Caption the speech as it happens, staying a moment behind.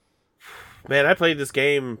Man, I played this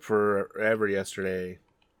game forever yesterday.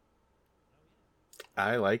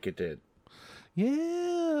 I like it, dude.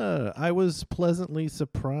 Yeah, I was pleasantly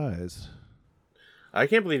surprised. I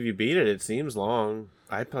can't believe you beat it. It seems long.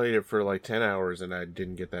 I played it for like 10 hours and I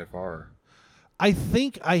didn't get that far. I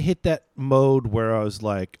think I hit that mode where I was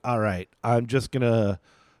like, all right, I'm just going to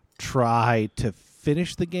try to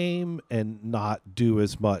finish the game and not do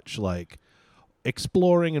as much like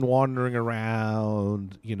exploring and wandering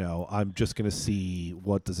around. I'm just going to see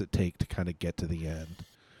what does it take to kind of get to the end.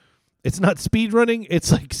 It's not speed running,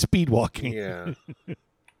 it's like speed walking. Yeah.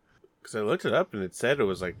 Because I looked it up and it said it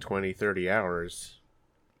was like 20, 30 hours.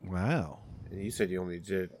 Wow. And you said you only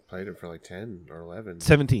played it for like 10 or 11.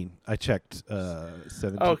 17. I checked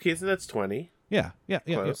 17. Oh, okay, so that's 20. Yeah.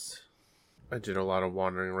 Close. Yeah. I did a lot of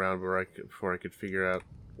wandering around before I could figure out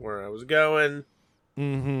where I was going.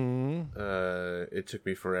 Mm-hmm. It took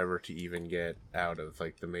me forever to even get out of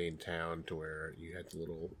like the main town to where you had the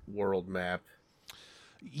little world map.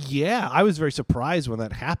 Yeah, I was very surprised when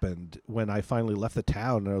that happened, when I finally left the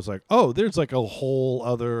town, and I was like, oh, there's like a whole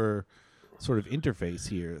other sort of interface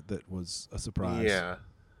here that was a surprise. Yeah.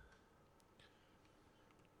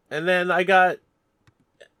 And then I got...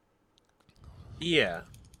 Yeah.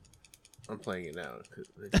 I'm playing it now because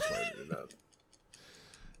I just wanted it up.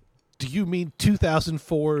 Do you mean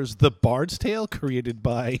 2004's The Bard's Tale, created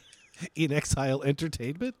by In Exile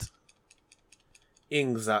Entertainment?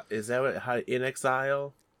 Is that how In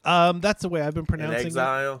Exile? That's the way I've been pronouncing In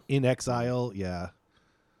Exile? it. In Exile, yeah.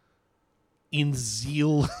 In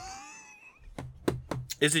Zeal.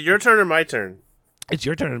 Is it your turn or my turn? It's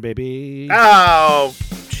your turn, baby. Oh,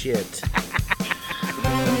 shit.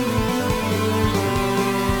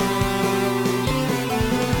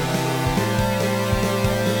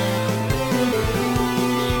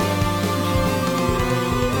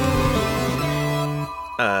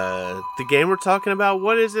 The game we're talking about,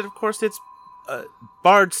 what is it? Of course, it's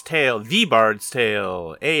Bard's Tale, The Bard's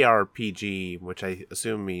Tale, ARPG, which I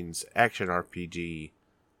assume means action RPG.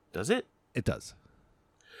 Does it? It does.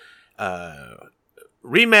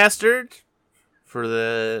 Remastered for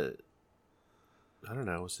the, I don't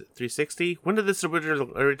know, was it 360? When did this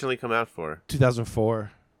originally come out for?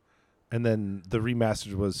 2004. And then the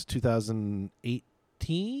remastered was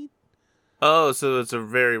 2018? Oh, so it's a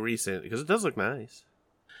very recent, because it does look nice.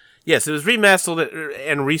 Yes, it was remastered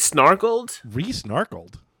and re-snarkled.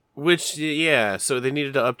 Re-snarkled? Which, yeah, so they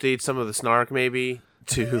needed to update some of the snark, maybe,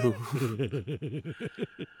 to...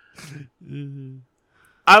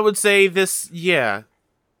 I would say this, yeah.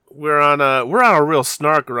 We're on a real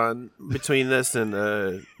snark run between this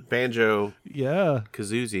and Banjo... Yeah.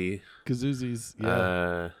 Kazooie. Kazoozies,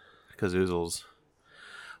 yeah. Kazoozles.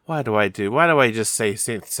 Why do I just say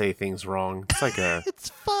things wrong? It's like a... It's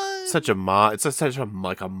fun. Such a mom. It's such a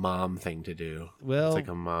like a mom thing to do. Well, it's like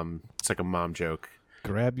a mom. It's like a mom joke.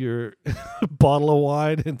 Grab your bottle of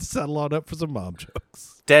wine and settle on up for some mom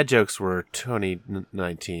jokes. Dad jokes were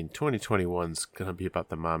 2019. 2021's gonna be about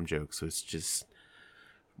the mom jokes. So it's just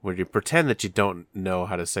where you pretend that you don't know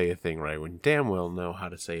how to say a thing right when you damn well know how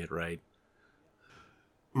to say it right.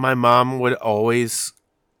 My mom would always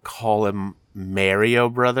call him Mario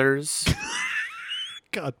Brothers.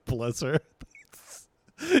 God bless her.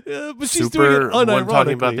 Yeah, but she's Super, doing it unironically. When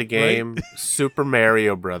talking about the game, right? Super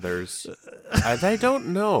Mario Brothers. I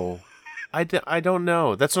don't know. I don't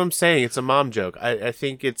know. That's what I'm saying. It's a mom joke. I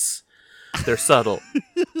think they're subtle.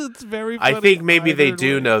 It's very funny. I think maybe they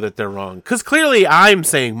do know that they're wrong. Because clearly I'm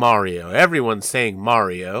saying Mario. Everyone's saying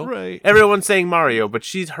Mario. Right. Everyone's saying Mario, but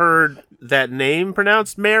she's heard that name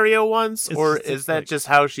pronounced Mario once? Or just is that like... just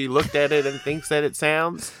how she looked at it and thinks that it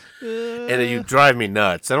sounds? And you drive me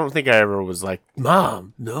nuts. I don't think I ever was like,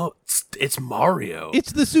 Mom, no, it's Mario.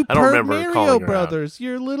 It's the Super Mario Brothers,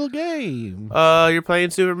 your little game. You're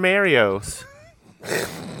playing Super Mario's.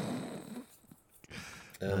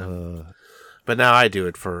 But now I do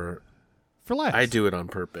it for laughs. I do it on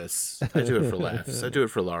purpose. I do it for laughs. I do it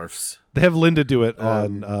for larfs. They have Linda do it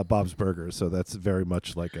on Bob's Burgers, so that's very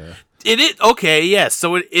much like a... It is? Okay, yes.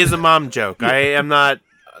 So it is a mom joke. I am not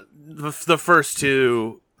the first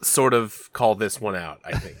to sort of call this one out,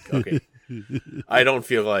 I think. Okay. I don't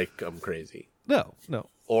feel like I'm crazy. No.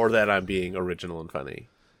 Or that I'm being original and funny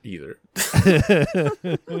either.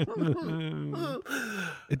 It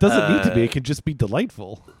doesn't need to be. It can just be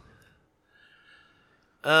delightful.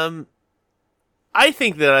 I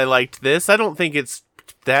think that I liked this. I don't think it's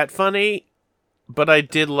that funny, but I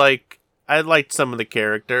liked some of the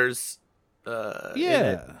characters.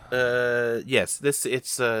 Yeah. Yes,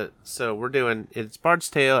 so we're doing, it's Bard's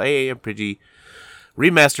Tale, AAMPG,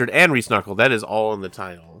 remastered and resnarkled. That is all in the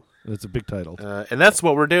title. It's a big title. And that's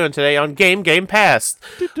what we're doing today on Game Pass.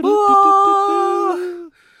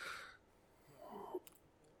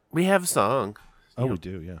 We have a song. We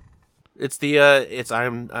do, yeah.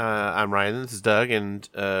 I'm Ryan. This is Doug, and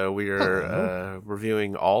we are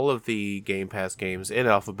reviewing all of the Game Pass games in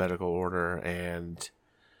alphabetical order. And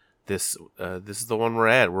this is the one we're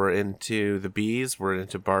at. We're into the bees. We're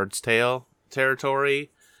into Bard's Tale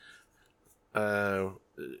territory.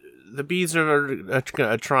 The bees are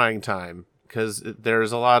a trying time because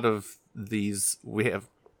there's a lot of these.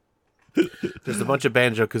 There's a bunch of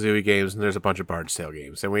Banjo-Kazooie games and there's a bunch of Bard's Tale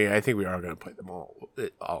games, and I think we are going to play them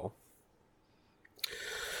all.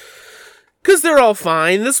 Because they're all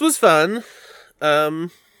fine. This was fun. But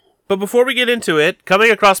before we get into it, coming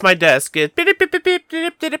across my desk, it's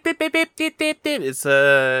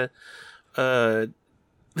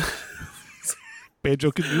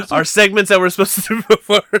Banjo-Kazooie? our segments that we're supposed to do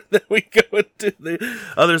before that we go into the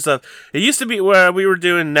other stuff. It used to be where we were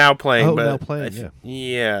doing Now Playing. But Now Playing,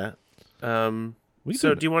 yeah. Do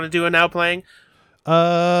you want to do a Now Playing?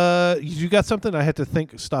 You got something? I had to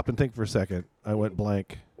stop and think for a second. I went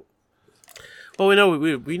blank. Well, we know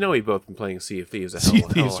we've both been playing Sea of Thieves a hell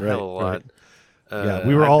of a lot. Yeah,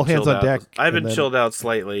 we were all hands on deck. I've been chilled out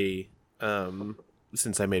slightly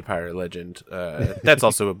since I made Pirate Legend. That's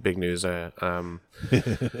also big news. I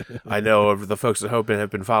know of the folks at Hope have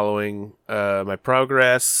been following my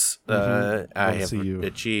progress. I have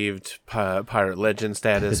achieved Pirate Legend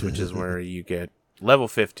status, which is where you get level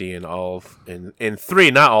 50 in three,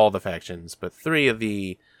 not all the factions, but three of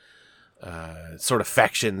the sort of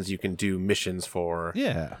factions you can do missions for.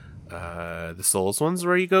 Yeah. The Souls ones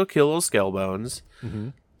where you go kill little Skellbones. Mm-hmm.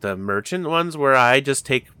 The Merchant ones where I just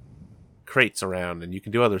take crates around, and you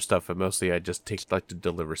can do other stuff, but mostly I just to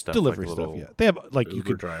deliver stuff. Yeah. They have you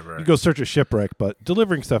go search a shipwreck, but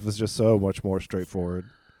delivering stuff is just so much more straightforward.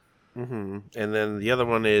 Mm-hmm. And then the other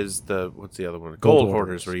one is what's the other one? Gold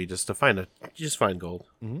Hoarders, where you just find gold.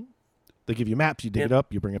 Mm-hmm. They give you maps, you dig it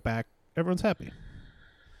up, you bring it back. Everyone's happy.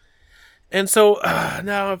 And so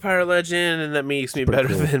now I'm Pirate Legend, and that makes me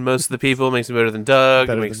better than most of the people. It makes me better than Doug.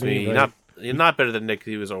 It makes me not better than Nick.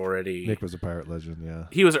 He was already. Nick was a Pirate Legend, yeah.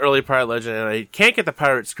 He was early Pirate Legend, and I can't get the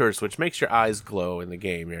Pirate's Curse, which makes your eyes glow in the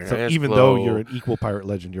game. So even though you're an equal Pirate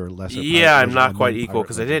Legend, you're a lesser. Yeah, I'm not quite equal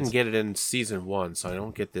because I didn't get it in season 1, so I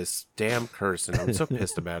don't get this damn curse, and I'm so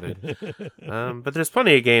pissed about it. But there's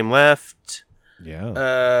plenty of game left.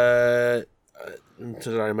 Yeah.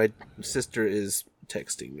 Sorry, my sister is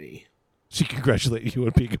texting me. She congratulated you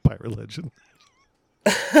on being a Pirate Legend.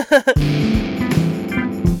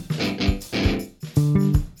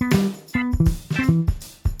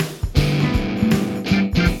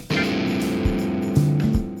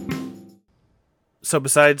 So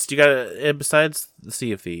besides the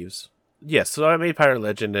Sea of Thieves, yes. So I made Pirate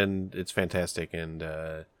Legend, and it's fantastic. And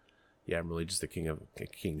I'm really just the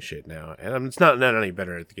king shit now. And I'm not any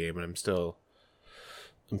better at the game, and I'm still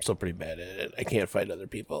pretty bad at it. I can't fight other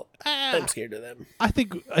people. I'm scared of them. I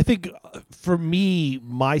think for me,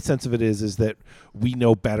 my sense of it is that we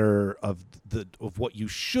know better of what you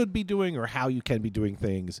should be doing or how you can be doing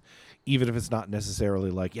things, even if it's not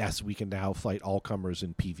necessarily like, yes, we can now fight all comers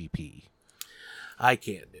in PvP. I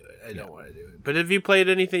can't do it. I don't want to do it. But have you played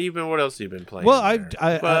anything? What else have you been playing? Well,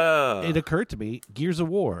 it occurred to me, Gears of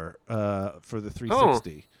War for the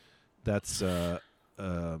 360. That's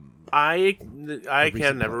I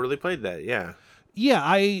can never really played that. Yeah. Yeah,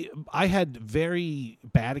 I had very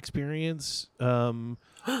bad experience.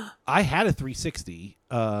 I had a 360,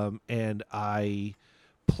 and I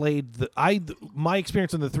played my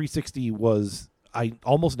experience on the 360 was I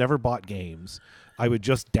almost never bought games. I would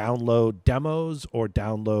just download demos or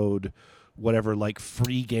download whatever like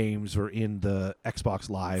free games were in the Xbox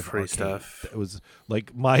Live free arcade. stuff. It was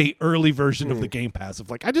like my early version of the Game Pass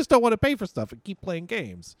of like I just don't want to pay for stuff and keep playing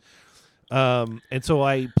games. And so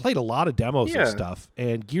I played a lot of demos and stuff,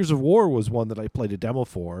 and Gears of War was one that I played a demo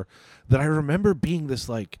for that I remember being this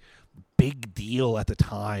like big deal at the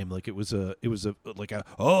time. Like it was this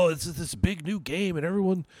is this big new game and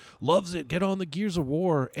everyone loves it. Get on the Gears of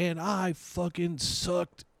War. And I fucking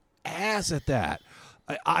sucked ass at that.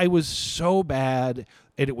 I was so bad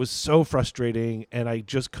and it was so frustrating and I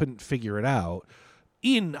just couldn't figure it out.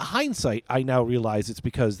 In hindsight, I now realize it's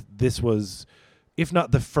because this was, if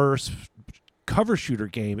not the first cover shooter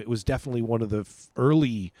game, it was definitely one of the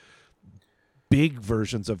early big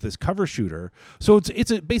versions of this cover shooter. So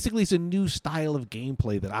basically it's a new style of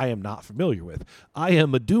gameplay that I am not familiar with. I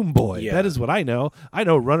am a Doom boy. Yeah. That is what I know. I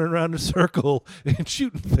know running around in a circle and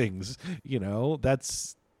shooting things. You know,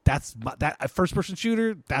 that's that first person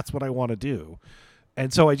shooter. That's what I want to do.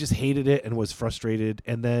 And so I just hated it and was frustrated.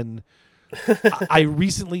 And then I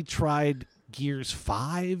recently tried Gears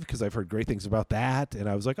 5 because I've heard great things about that. And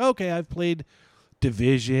I was like, okay, I've played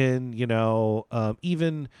Division,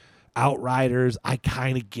 even Outriders. I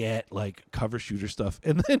kind of get like cover shooter stuff.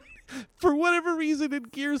 And then for whatever reason in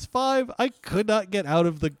Gears 5, I could not get out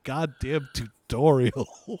of the goddamn tutorial.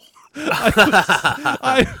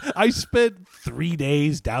 I spent 3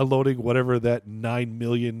 days downloading whatever that 9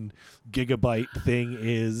 million gigabyte thing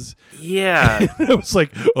is. Yeah. And I was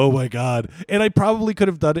like, oh my God. And I probably could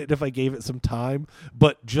have done it if I gave it some time,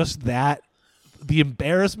 but just that, the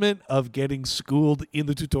embarrassment of getting schooled in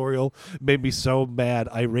the tutorial made me so mad.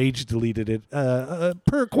 I rage deleted it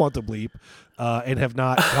per Quantum Leap and have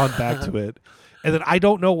not gone back to it. And then I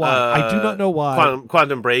don't know why. I do not know why.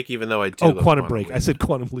 Quantum Break, even though I do. Oh, Quantum Break. Leap. I said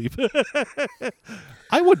Quantum Leap.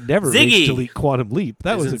 I would never rage delete Quantum Leap.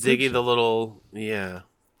 That was a Ziggy, the little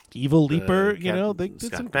evil leaper. They did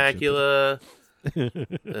Scott some Bakula.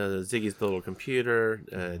 Ziggy's the little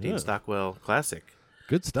computer. Dean Stockwell, classic.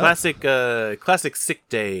 Good stuff. Classic sick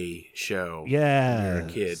day show. Yeah, when you're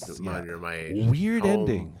a kid. Mind you're my age. Weird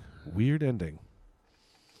ending.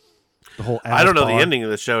 The whole I don't know the ending of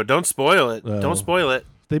the show. Don't spoil it. Don't spoil it.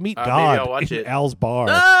 They meet maybe I'll God watch in it. Al's bar.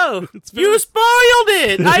 No, you spoiled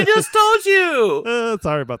it. I just told you.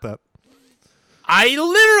 Sorry about that. I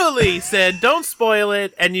literally said, don't spoil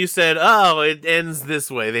it, and you said, oh, it ends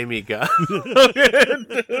this way. They meet God.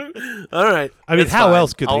 All right. I mean, how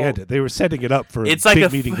else could they end it? They were setting it up for a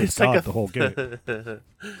big meeting with God the whole game.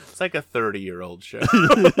 It's like a 30-year-old show.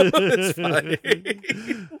 It's fine.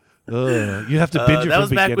 You have to binge it that from was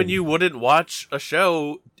the back beginning. when you wouldn't watch a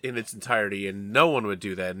show in its entirety, and no one would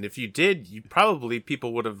do that. And if you did,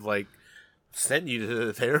 people would have, sent you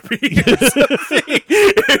to therapy or something.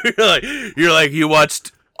 you're like, you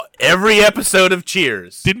watched every episode of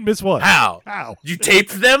Cheers. Didn't miss one. How? You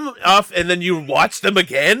taped them off and then you watched them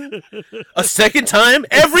again? A second time?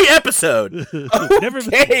 Every episode.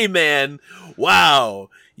 Okay, man. Wow.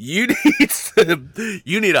 You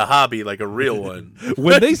need a hobby, like a real one.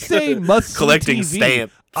 When they say must collecting TV,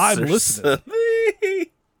 stamps, I'm listening.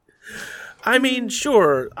 I mean,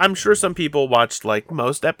 sure. I'm sure some people watched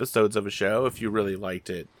most episodes of a show if you really liked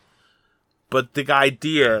it. But the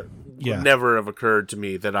idea would never have occurred to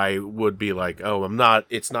me that I would be like, oh,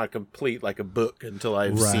 it's not complete like a book until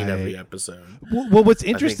I've seen every episode. Well, what's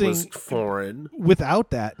interesting I think was foreign. Without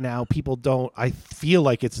that, now people don't, I feel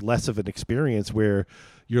like it's less of an experience where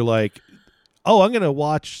you're like, oh, I'm going to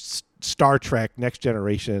watch Star Trek Next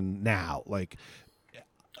Generation now.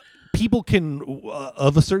 People can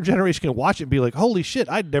of a certain generation can watch it and be like, holy shit,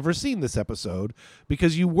 I'd never seen this episode,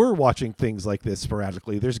 because you were watching things like this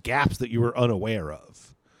sporadically. There's gaps that you were unaware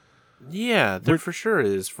of. Yeah, there for sure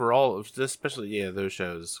is for all, especially those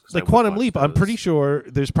shows. Like Quantum Leap, I'm pretty sure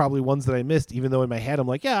there's probably ones that I missed, even though in my head I'm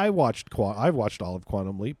like, yeah, I watched all of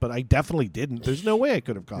Quantum Leap, but I definitely didn't. There's no way I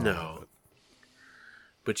could have gone. No.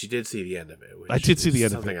 But you did see the end of it. I did see the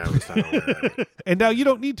end of it. Something I was not aware of. And now you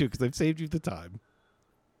don't need to, because I've saved you the time.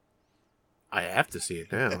 I have to see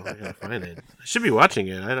it now. I gotta find it. I should be watching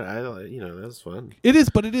it. I that was fun. It is,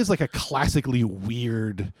 but it is like a classically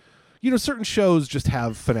weird. Certain shows just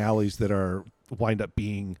have finales that wind up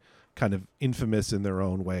being kind of infamous in their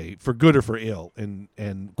own way, for good or for ill.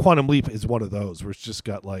 And Quantum Leap is one of those where it's just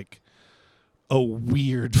got like a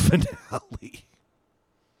weird finale.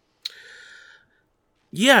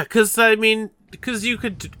 Yeah, because you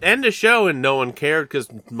could end a show and no one cared, because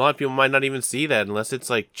a lot of people might not even see that unless it's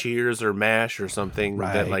like Cheers or MASH or something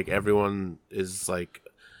that everyone is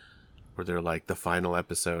where they're the final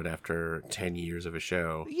episode after 10 years of a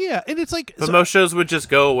show. Yeah, and it's like... But most shows would just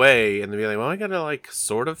go away and they'd be like, well, I gotta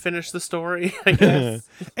sort of finish the story, I guess.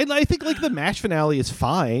 And I think the MASH finale is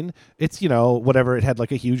fine. It's, whatever, it had a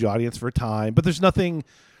huge audience for a time, but there's nothing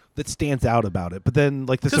that stands out about it. But then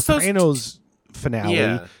the Sopranos...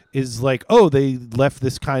 finale is they left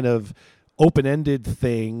this kind of open-ended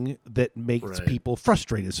thing that makes people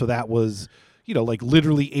frustrated. So that was,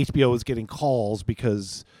 literally HBO was getting calls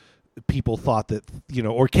because people thought that,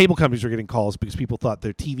 or cable companies were getting calls because people thought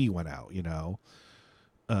their TV went out,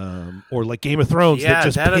 or Game of Thrones that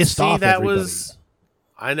just pissed off everybody.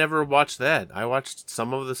 I never watched that. I watched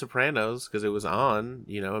some of The Sopranos because it was on,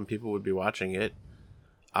 and people would be watching it.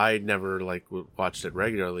 I never watched it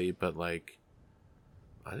regularly, but I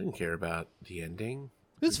didn't care about the ending.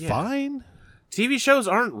 It's fine. TV shows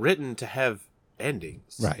aren't written to have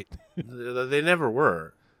endings. Right. They never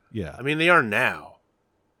were. Yeah. I mean, they are now.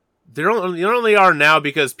 They only are now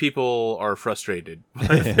because people are frustrated.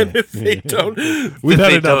 If they don't,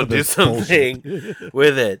 do something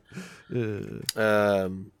with it.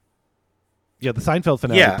 Yeah, the Seinfeld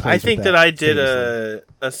finale. Yeah, plays I with think that I did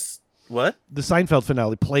famously. what? The Seinfeld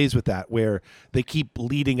finale plays with that, where they keep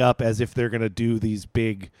leading up as if they're going to do these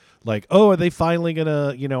big, like, oh, are they finally going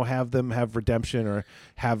to, have them have redemption, or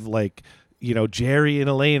have, like, Jerry and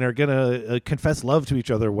Elaine are going to confess love to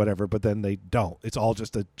each other or whatever, but then they don't. It's all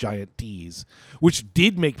just a giant tease, which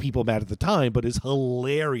did make people mad at the time, but is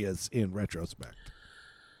hilarious in retrospect.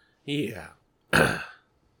 Yeah.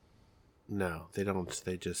 No, they don't.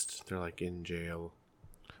 They're like in jail.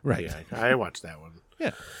 Right. Yeah, I watched that one.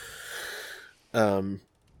 Yeah.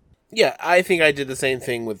 Yeah, I think I did the same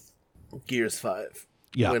thing with Gears 5.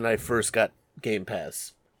 Yeah. When I first got Game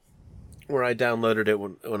Pass, where I downloaded it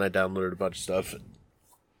when I downloaded a bunch of stuff.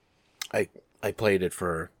 I played it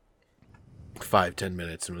for 5-10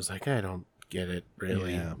 minutes and was like, I don't get it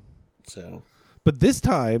really. Yeah. So, but this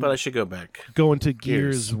time, but I should go back. Going to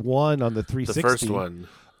Gears 1 on the 360. The first one.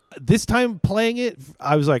 This time playing it,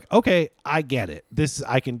 I was like, okay, I get it.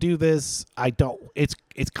 I can do this. It's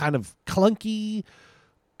kind of clunky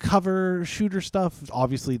cover shooter stuff.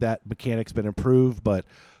 Obviously that mechanic's been improved, but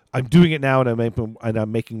I'm doing it now and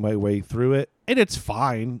I'm making my way through it, and it's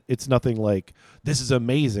fine. It's nothing like this is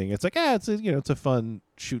amazing. It's like, it's a fun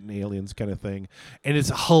shooting aliens kind of thing. And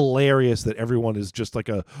it's hilarious that everyone is just like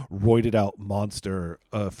a roided out monster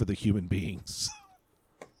for the human beings.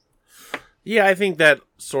 Yeah, I think that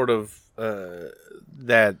sort of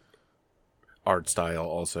that art style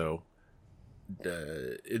also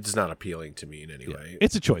it's not appealing to me in any way.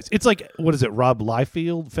 It's a choice. It's like, what is it, Rob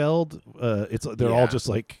Liefeld? They're all just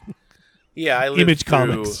like I lived Image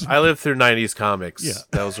comics. I lived through 90s comics. Yeah.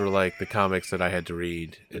 Those were like the comics that I had to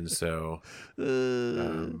read, and so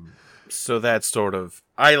so that's sort of,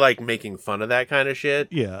 I like making fun of that kind of shit.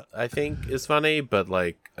 Yeah, I think is funny, but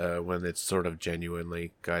like when it's sort of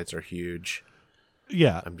genuinely guys are huge.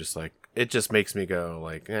 Yeah, I'm just like, it just makes me go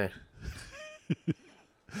like, eh.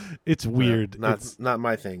 It's weird. Not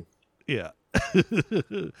my thing. Yeah.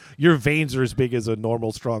 Your veins are as big as a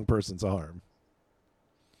normal strong person's arm.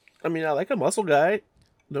 I mean, I like a muscle guy.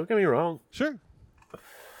 Don't get me wrong. Sure.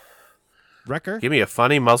 Wrecker? Give me a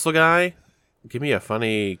funny muscle guy. Give me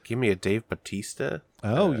a Dave Bautista.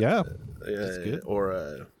 Oh, yeah. That's good.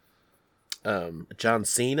 Or John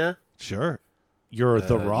Cena. Sure. You're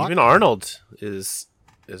The Rock? Even Arnold is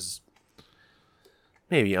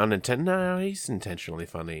maybe unintentional. No, he's intentionally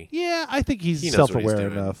funny. Yeah, I think he's He knows what he's self-aware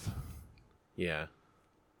doing. enough. Yeah.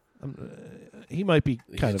 He might be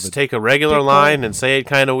kind of Just take a regular line and say it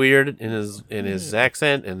kind of weird in his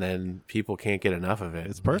accent, and then people can't get enough of it.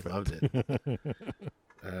 It's perfect. I loved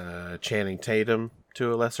it. Channing Tatum,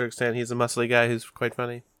 to a lesser extent, he's a muscly guy who's quite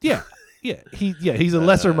funny. Yeah. He's a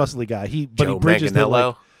lesser muscly guy. But Joe he bridges the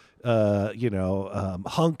Manganiello.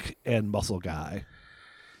 hunk and muscle guy.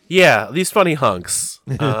 Yeah, these funny hunks.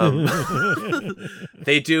 They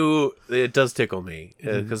do. It does tickle me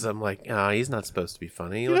because I'm like, he's not supposed to be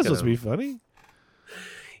funny. He's not supposed to be funny.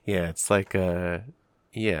 Yeah, it's like,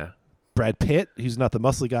 yeah. Brad Pitt, he's not the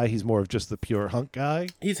muscly guy. He's more of just the pure hunk guy.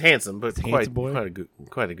 He's handsome, but quite a goof.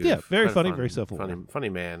 Yeah, very Quite funny, fun, very self-aware. funny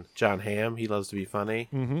man. John Hamm, he loves to be funny.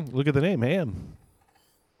 Mm-hmm. Look at the name, Ham.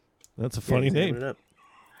 That's a funny name. It up.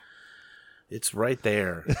 It's right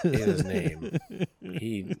there in his name.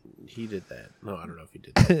 He did that. No, I don't know if he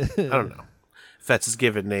did that. I don't know if that's his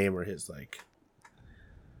given name or his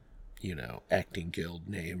acting guild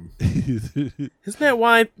name. Isn't that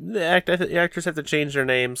why the actors have to change their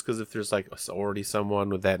names? Because if there's already someone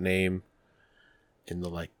with that name in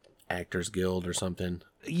the actors guild or something.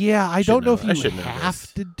 Yeah, I don't know if you have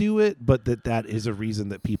have to do it, but that is a reason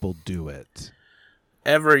that people do it.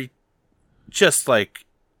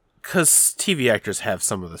 Because TV actors have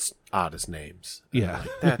some of the oddest names. Yeah.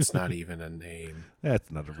 That's not even a name.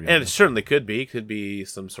 That's not a real And name. it certainly could be. Could be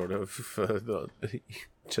some sort of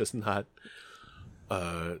just not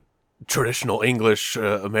traditional English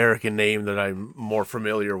American name that I'm more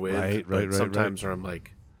familiar with. Right. Sometimes where I'm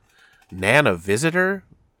like, Nana Visitor?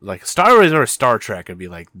 Like Star Wars or Star Trek would be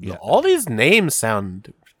like, all these names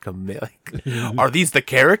sound... are these the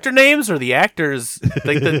character names or the actors?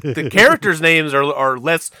 The characters' names are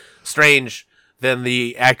less strange than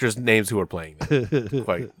the actors' names who are playing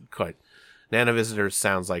them. Quite. Nana Visitor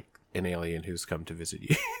sounds like an alien who's come to visit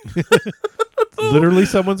you. Literally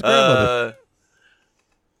someone's grandmother.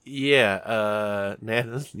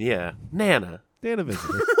 Nana. Yeah, Nana. Nana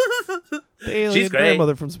Visitor. The alien She's great.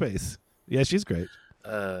 grandmother from space. Yeah, she's great.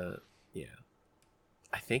 Yeah.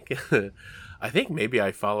 I think maybe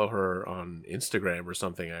I follow her on Instagram or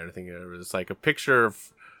something. I think it was a picture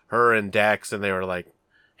of her and Dax, and they were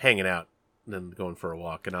hanging out and then going for a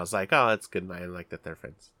walk. And I was like, oh, that's good. And I like that they're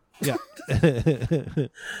friends. Yeah.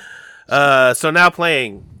 So now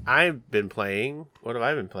playing. I've been playing. What have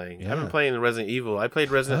I been playing? Yeah. I've been playing the Resident Evil. I played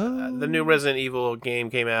the new Resident Evil game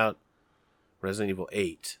came out. Resident Evil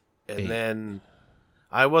 8. And then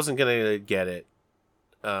I wasn't gonna get it.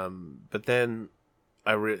 But then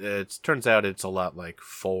it turns out it's a lot like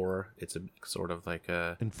 4. It's a sort of like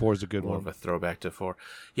a And 4 is a good more one. of a throwback to 4.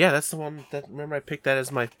 Yeah, that's the one that remember I picked that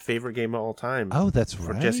as my favorite game of all time. Oh, that's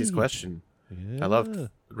for right. Jesse's question. Yeah. I loved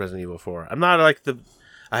Resident Evil 4. I'm not like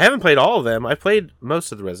I haven't played all of them. I played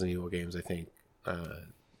most of the Resident Evil games, I think.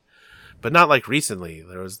 But not like recently.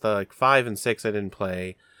 There was the 5 and 6 I didn't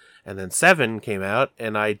play. And then 7 came out,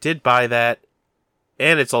 and I did buy that.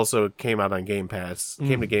 And it's also came out on Game Pass.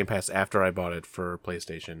 Came to Game Pass after I bought it for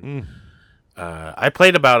PlayStation. I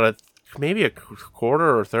played about maybe a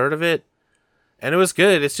quarter or a third of it. And it was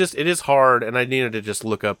good. It is hard, and I needed to just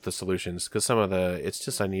look up the solutions. Because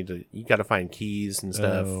you got to find keys and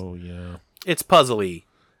stuff. Oh, yeah. It's puzzly.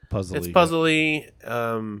 Puzzly. It's puzzly.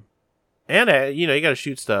 And you got to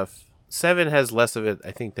shoot stuff. 7 has less of it,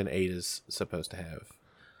 I think, than 8 is supposed to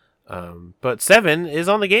have. But 7 is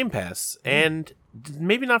on the Game Pass, and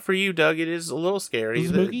maybe not for you, Doug. It is a little scary.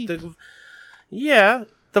 Yeah,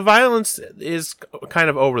 the violence is kind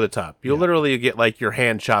of over the top. You'll literally get like your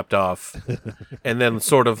hand chopped off, and then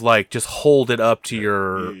sort of like just hold it up to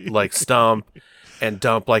your like stump. And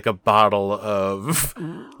dump like a bottle of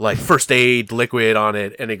like first aid liquid on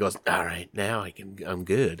it, and it goes, all right, now I'm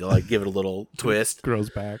good. Like give it a little twist.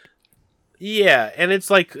 Grows back. Yeah, and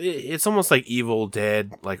it's almost like Evil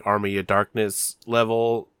Dead, like Army of Darkness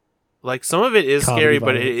level. Like some of it is Comedy scary,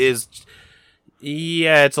 violence. but it is,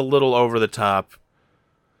 it's a little over the top.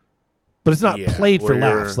 But it's not played for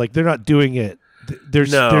laughs. Like they're not doing it.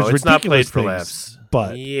 There's it's not played for things, laughs.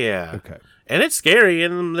 But yeah, okay. And it's scary,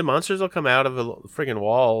 and the monsters will come out of a friggin'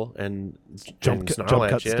 wall and snarl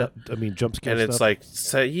at you. Jump scare and it's stuff. like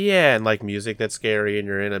and like music that's scary, and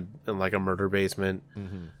you're in like a murder basement,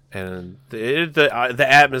 and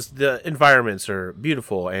the environments are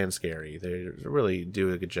beautiful and scary. They really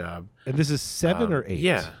do a good job. And this is 7 or 8?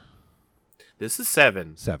 Yeah, this is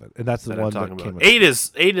 7. 7, and that's the one that came out.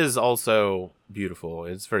 8 is also beautiful.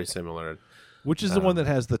 It's very similar. Which is the one that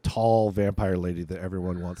has the tall vampire lady that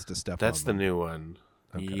everyone wants to step on? That's the new one.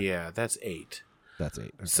 Okay. Yeah, that's 8. That's 8.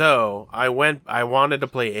 Okay. So I wanted to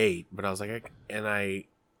play 8, but I was like,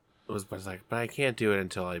 but I can't do it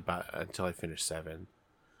until I finish 7.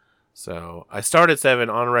 So I started 7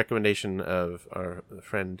 on a recommendation of our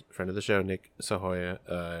friend of the show, Nick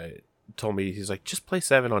Sahoya. Told me, he's like, just play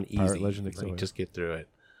 7 on easy. Pirate Legend Nick like, Sahoya. just get through it.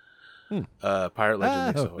 Pirate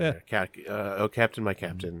Legend Nick Sahoya. Yeah. Captain, my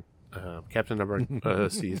captain. Captain number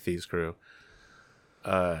Sea Thieves crew.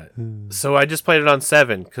 So I just played it on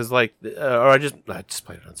 7 because I just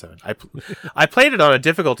played it on 7. I played it on a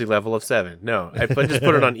difficulty level of 7. No, I just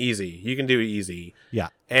put it on easy. You can do easy. Yeah,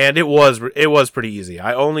 and it was pretty easy.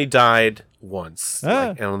 I only died once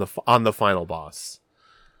on the final boss.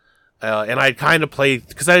 And I kind of played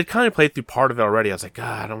through part of it already. I was like,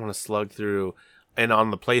 God, I don't want to slug through, and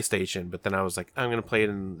on the PlayStation. But then I was like, I'm gonna play it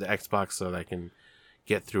in the Xbox so that I can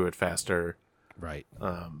get through it faster. Right.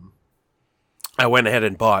 I went ahead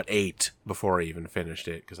and bought 8 before I even finished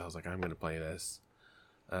it because I was like, I'm gonna play this.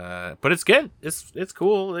 But it's good. It's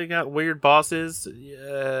cool. They got weird bosses.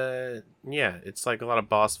 Yeah, it's like a lot of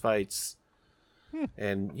boss fights.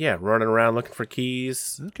 And running around looking for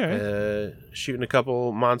keys. Okay. Shooting a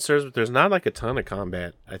couple monsters, but there's not like a ton of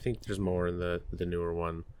combat. I think there's more in the newer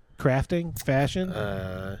one. Crafting, fashion.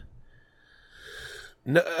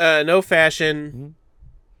 No fashion.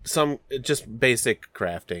 Some just basic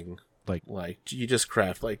crafting. Like you just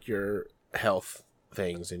craft like your health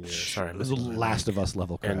things and your Last of Us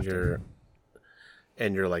level crafting.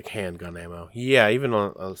 and your like handgun ammo. Yeah, even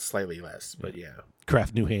on slightly less, but yeah.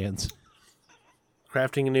 Craft new hands.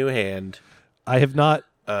 Crafting a new hand. I have not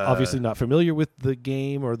obviously not familiar with the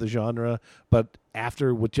game or the genre, but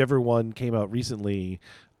after whichever one came out recently,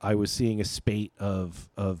 I was seeing a spate of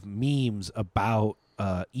memes about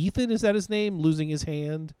Ethan, is that his name, losing his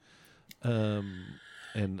hand.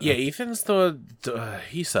 Ethan's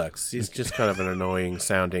he sucks. He's just kind of an annoying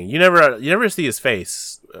sounding. You never see his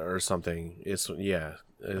face or something.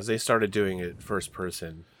 As they started doing it first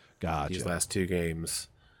person. Gotcha. These last 2 games.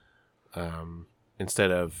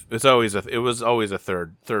 Instead of it was always a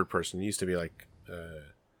third person. It used to be like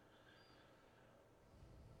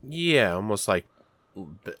almost like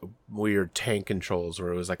weird tank controls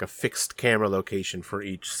where it was like a fixed camera location for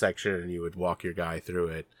each section and you would walk your guy through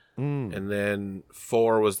it. And then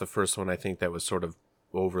 4 was the first one I think that was sort of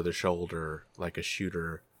over the shoulder like a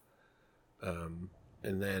shooter. And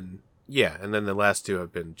then Yeah, and then the last two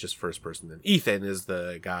have been just first person. Then Ethan is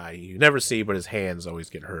the guy you never see, but his hands always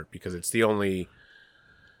get hurt because it's the only.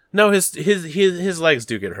 No, his legs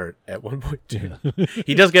do get hurt at one point too.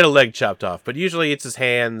 He does get a leg chopped off, but usually it's his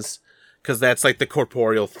hands because that's like the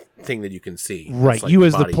corporeal thing that you can see. Right, like you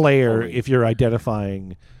as the body player, only. if you're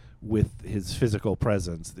identifying with his physical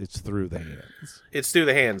presence, it's through the hands. It's through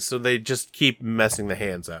the hands, so they just keep messing the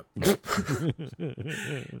hands up.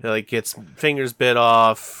 Like gets fingers bit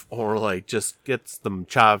off, or like just gets them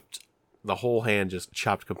chopped. The whole hand just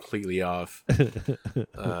chopped completely off.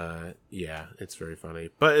 Yeah, it's very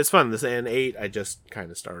funny, but it's fun. This and 8, I just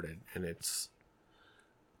kind of started, and it's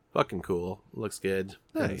fucking cool. Looks good.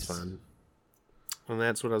 Nice. And it's fun, and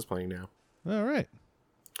that's what I was playing now. All right.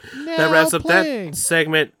 That wraps up that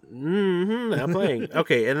segment. Now playing.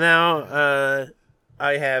 Okay, and now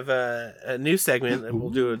I have a new segment, and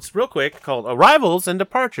we'll do it real quick, called Arrivals and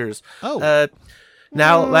Departures. Oh.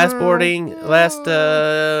 Now, last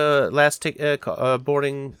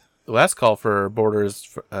call for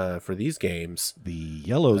boarders for these games. The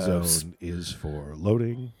yellow zone is for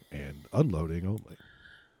loading and unloading only.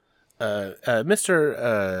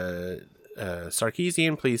 Mr.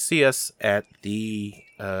 Sarkeesian, please see us at the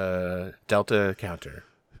Delta counter.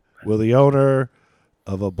 Will the owner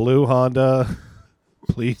of a blue Honda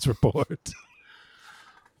please report?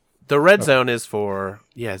 The red zone is for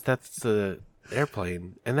that's the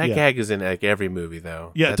airplane, and that gag is in like every movie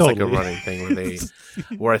though. Yeah, that's totally. like a running thing where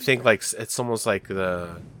where I think like it's almost like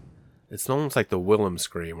the Willem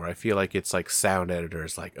scream, where I feel like it's like sound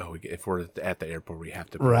editors like, oh, if we're at the airport, we have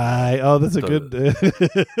to. Right. Oh, that's a good.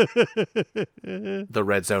 The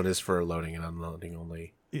red zone is for loading and unloading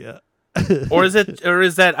only. Yeah. Or is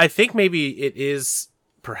that? I think maybe it is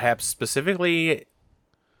perhaps specifically.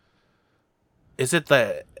 Is it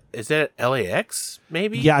LAX?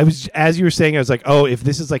 Maybe. Yeah, I was as you were saying. I was like, oh, if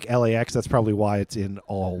this is like LAX, that's probably why it's in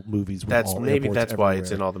all movies. With all That's everywhere. why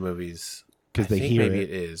it's in all the movies. Because they think hear maybe it.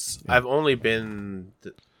 it is. Yeah. I've only been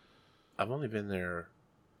there.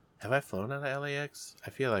 Have I flown out of LAX? I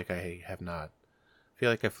feel like I have not. I feel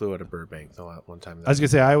like I flew out of Burbank the one time. I was gonna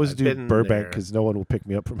say I always I've do been Burbank there. because no one will pick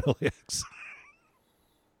me up from LAX.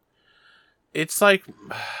 It's like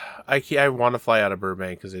I want to fly out of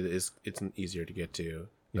Burbank because it's easier to get to.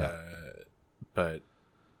 Yeah. But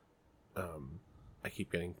I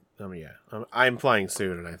keep getting. I'm flying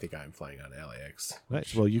soon, and I think I'm flying out of LAX.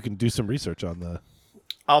 Nice. Well, you can do some research on the.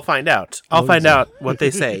 I'll find out. I'll find out what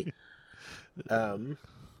they say.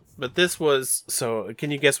 But this was so.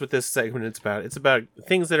 Can you guess what this segment is about? It's about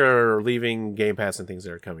things that are leaving Game Pass and things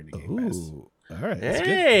that are coming to Game Pass. Ooh, all right. That's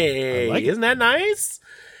Hey, good. I like isn't that nice?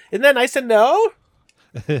 Isn't that nice to know,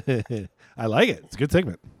 it. I like it. It's a good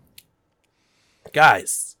segment.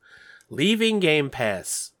 guys? Leaving Game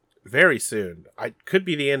Pass very soon. I could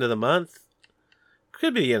be the end of the month.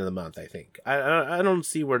 Could be the end of the month. I think. I don't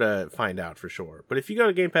see where to find out for sure. But if you go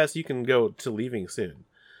to Game Pass, you can go to leaving soon.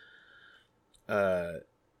 And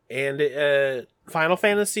Final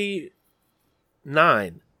Fantasy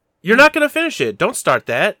 9. You're not going to finish it. Don't start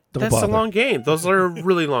that. Don't That's bother. a long game. Those are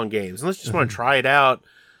really long games. Unless you just want to try it out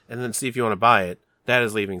and then see if you want to buy it. That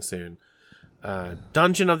is leaving soon.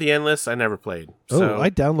 Dungeon of the Endless, I never played. So,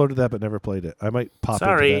 I downloaded that but never played it. I might pop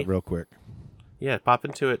Sorry. into that real quick. yeah, pop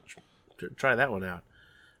into it. Try that one out.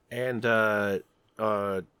 And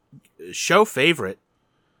show favorite.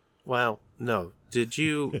 Well, no. Did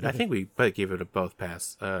you? I think we gave it a both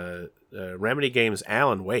pass. Remedy Games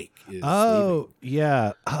Alan Wake is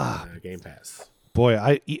yeah. leaving Game Pass. Boy,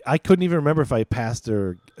 I couldn't even remember if I passed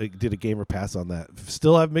or did a gamer pass on that.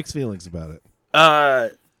 Still have mixed feelings about it.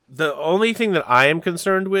 The only thing that I am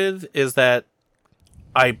concerned with is that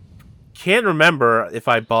I can't remember if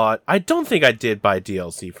I bought. I don't think I did buy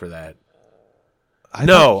DLC for that.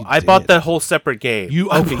 I bought the whole separate game. You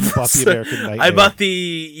bought the American Nightmare. I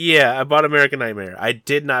bought American Nightmare. I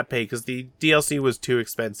did not pay because the DLC was too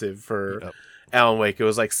expensive for Alan Wake. It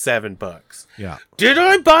was like $7. Yeah. Did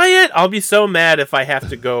I buy it? I'll be so mad if I have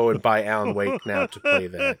to go and buy Alan Wake now to play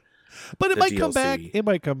that. But it the might come DLC. back. It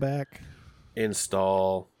might come back.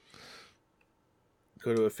 Install.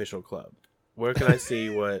 Go to Official Club. Where can I see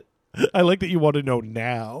what? I like that you want to know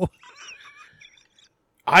now.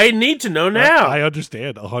 I need to know now. I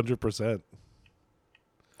understand 100%.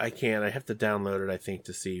 I can't. I have to download it, I think,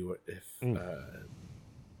 to see what if. No,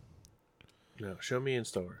 show me in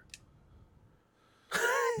store.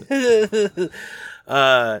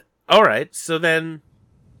 All right. So then,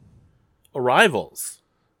 Arrivals,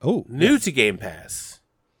 Oh, new to Game Pass.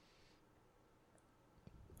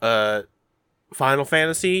 Final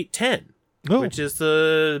Fantasy X, Oh. which is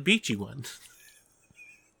the beachy one.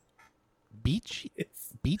 Beach.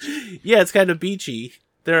 beachy? Yeah, it's kind of beachy.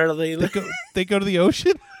 They go to the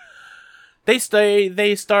ocean? They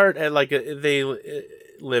start at they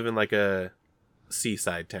live in like a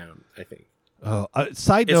seaside town, I think. Oh,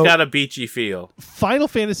 side It's note, got a beachy feel. Final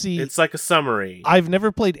Fantasy. It's like a summary. I've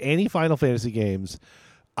never played any Final Fantasy games.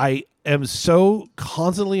 I am so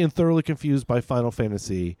constantly and thoroughly confused by Final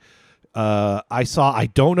Fantasy. I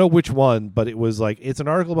don't know which one, but it was like, it's an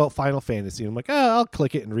article about Final Fantasy. And I'm like, I'll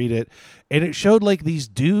click it and read it. And it showed like these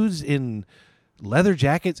dudes in leather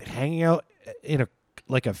jackets hanging out in a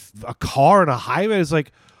car on a highway. It's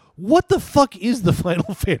like, what the fuck is the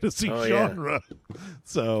Final Fantasy genre? Yeah.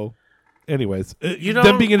 So, anyways, you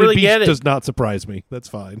them being in really a beach get it. does not surprise me. That's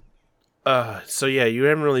fine. So yeah, you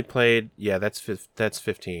haven't really played. Yeah, that's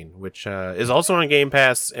 15, which is also on Game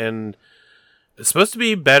Pass, and it's supposed to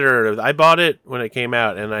be better. I bought it when it came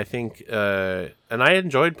out, and I think and I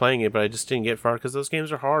enjoyed playing it, but I just didn't get far because those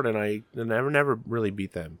games are hard, and I never really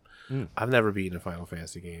beat them. I've never beaten a Final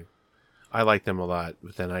Fantasy game. I like them a lot,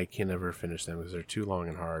 but then I can never finish them because they're too long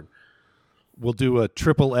and hard. We'll do a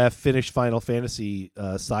triple F finish Final Fantasy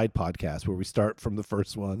side podcast where we start from the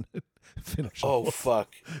first one. Finish. Oh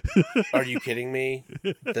fuck! Are you kidding me?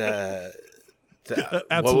 What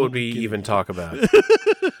would we even talk about?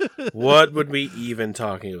 What would we even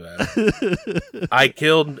talking about? I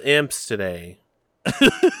killed imps today.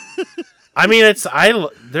 I mean,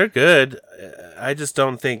 they're good. I just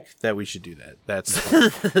don't think that we should do that.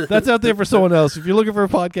 That's out there for someone else. If you're looking for a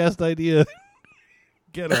podcast idea,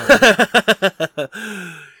 get on it.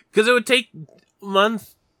 Because it would take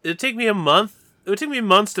months. It'd take me a month. It would take me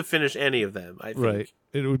months to finish any of them. I think. Right.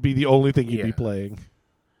 It would be the only thing you'd be playing.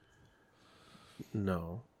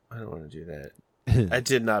 No, I don't want to do that. I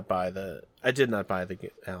did not buy the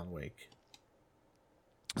Alan Wake.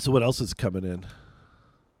 So what else is coming in?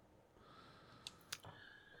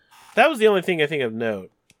 That was the only thing I think of note.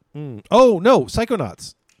 Oh no,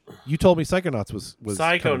 Psychonauts. You told me Psychonauts was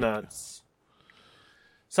Psychonauts.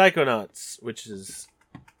 Psychonauts, which is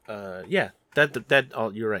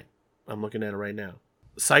you're right. I'm looking at it right now.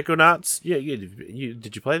 Psychonauts. Yeah,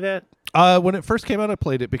 did you play that? When it first came out, I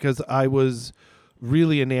played it because I was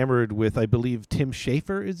really enamored with, I believe Tim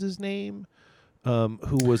Schafer is his name,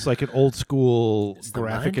 who was like an old school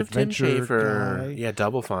graphic adventure guy. Yeah,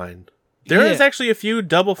 Double Fine. There is actually a few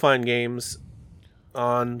Double Fine games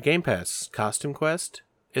on Game Pass. Costume Quest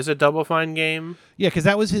is a Double Fine game. Yeah, because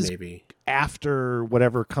that was his maybe after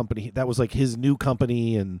whatever company. That was like his new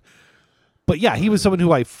company, but yeah, he was someone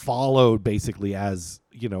who I followed basically as,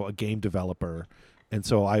 a game developer. And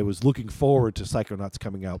so I was looking forward to Psychonauts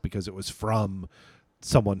coming out because it was from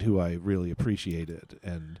someone who I really appreciated.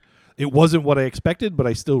 And it wasn't what I expected, but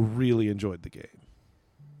I still really enjoyed the game.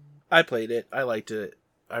 I played it. I liked it.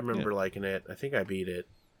 I remember liking it. I think I beat it.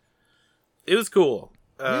 It was cool.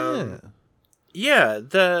 I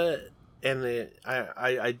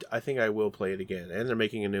think I will play it again. And they're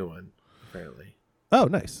making a new one, apparently. Oh,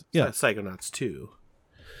 nice. Yeah. Psychonauts 2.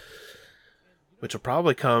 Which will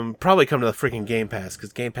probably come to the freaking Game Pass,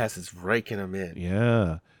 because Game Pass is raking them in.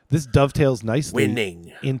 Yeah. This dovetails nicely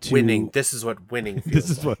Winning. This is what winning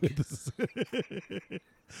feels like.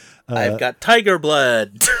 I've got tiger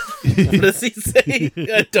blood. What does he say?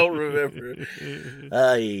 I don't remember.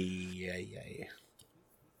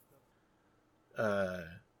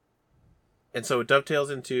 And so it dovetails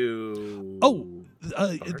into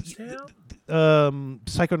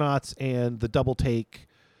Psychonauts and the Double Take,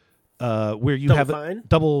 where you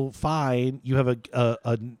Double Fine. You have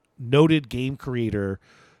a noted game creator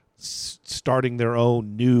starting their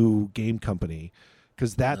own new game company,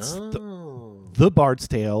 because that's the Bard's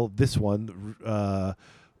Tale. This one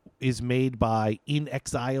is made by In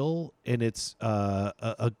Exile, and it's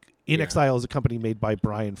In Exile is a company made by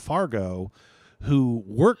Brian Fargo, who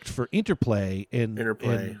worked for Interplay and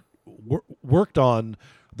worked on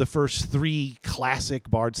the first 3 classic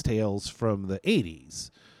Bard's Tales from the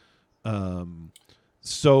 80s.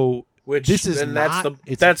 So this is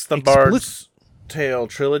that's the Bard's Tale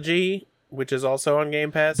trilogy, which is also on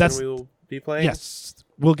Game Pass, and we will be playing. Yes,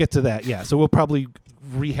 we'll get to that. Yeah, so we'll probably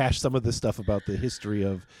rehash some of this stuff about the history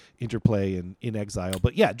of Interplay and In Exile.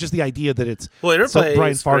 But yeah, just the idea that it's Interplay.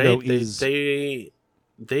 Brian Fargo great. is they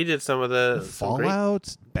did some of the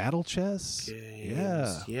Fallout, Battle Chess.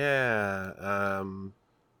 Games. Yeah.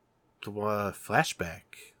 The Flashback.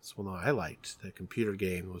 It's one that I liked. The computer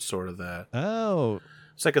game was sort of that. Oh.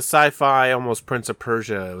 It's like a sci-fi, almost Prince of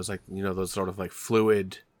Persia. It was like, those sort of like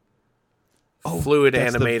fluid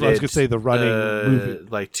animated. I was going to say the running movie.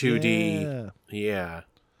 Like 2D. Yeah.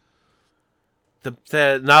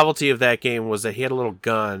 The novelty of that game was that he had a little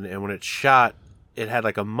gun, and when it shot, it had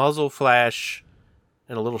like a muzzle flash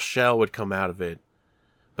and a little shell would come out of it,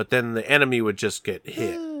 but then the enemy would just get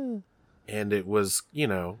hit. And it was,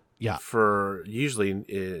 Yeah. for usually,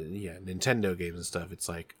 Nintendo games and stuff, it's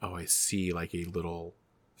like, oh, I see like a little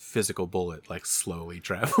physical bullet like slowly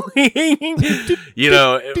traveling,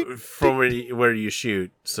 from where you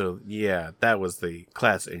shoot. So yeah, that was the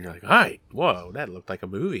classic. And you're like, hi, whoa, that looked like a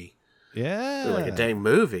movie. Yeah. It looked like a dang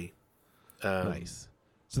movie. Nice.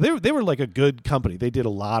 So they were like a good company. They did a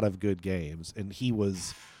lot of good games, and he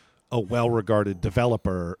was a well-regarded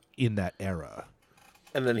developer in that era.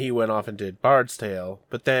 And then he went off and did Bard's Tale,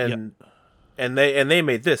 but then, and they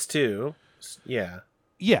made this too. Yeah.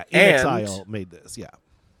 Yeah, inXile made this, yeah.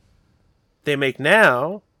 They make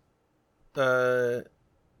now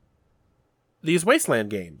these Wasteland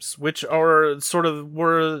games, which are sort of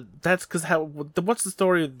that's because what's the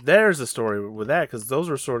story? There's a story with that, because those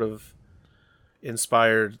were sort of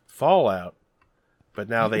inspired Fallout, but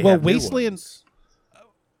now they have Wasteland. New ones.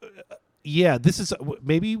 Yeah, this is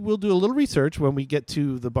maybe we'll do a little research when we get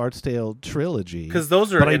to the Bard's Tale trilogy, because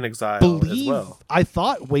those are in exile as well. I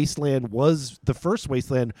thought Wasteland was the first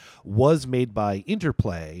Wasteland was made by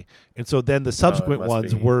Interplay, and so then the subsequent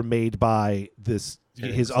ones were made by his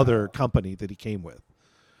other company that he came with.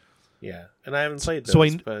 Yeah, and I haven't played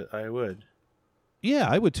those, but I would. Yeah,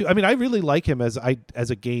 I would too. I mean, I really like him as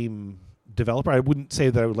a game developer. I wouldn't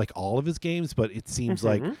say that I would like all of his games, but it seems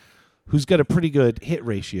like who's got a pretty good hit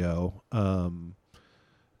ratio.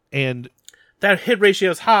 And that hit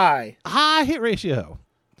ratio is high. High hit ratio.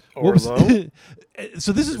 Or low?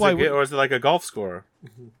 So this is why... or is it like a golf score?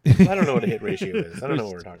 I don't know what a hit ratio is. I don't know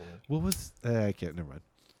what we're talking about. What was... I can't... Never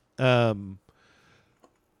mind.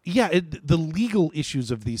 The legal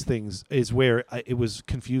issues of these things is where it was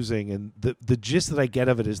confusing, and the gist that I get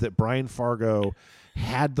of it is that Brian Fargo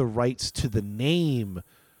had the rights to the name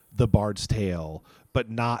The Bard's Tale, but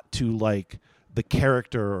not to like the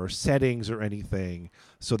character or settings or anything.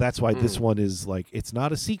 So that's why this one is like, it's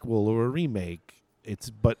not a sequel or a remake.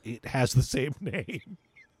 But it has the same name.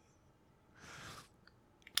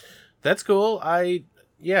 That's cool. I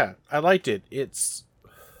liked it. Did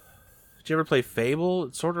you ever play Fable?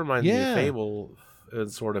 It sort of reminds me of Fable.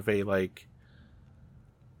 It's sort of a like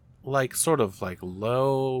sort of like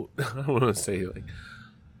low. I don't want to say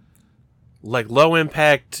like low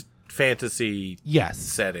impact fantasy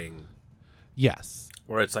setting. Yes.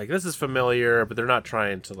 Where it's like, this is familiar, but they're not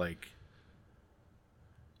trying to like.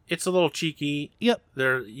 It's a little cheeky. Yep.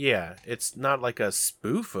 It's not like a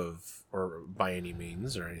spoof of or by any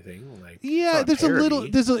means or anything. Like, there's a little.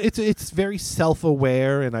 It's very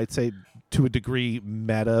self-aware, and I'd say to a degree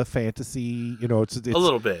meta fantasy. It's a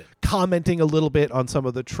little bit commenting a little bit on some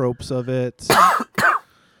of the tropes of it.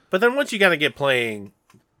 But then once you gotta get playing,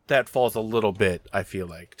 that falls a little bit, I feel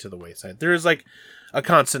like, to the wayside. There's like a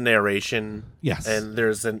constant narration. Yes. And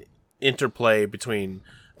there's an interplay between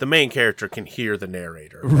the main character can hear the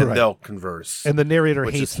narrator, and they'll converse. And the narrator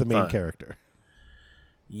hates the main character.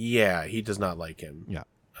 Yeah, he does not like him. Yeah.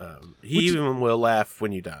 He even will laugh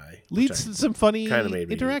when you die. Leads to some funny made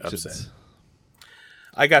me interactions. Upset.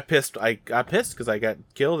 I got pissed. I got pissed because I got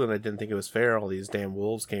killed, and I didn't think it was fair. All these damn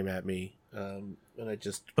wolves came at me, and I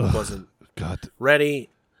just wasn't ready.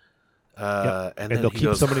 And then they'll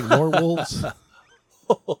keep summoning more wolves.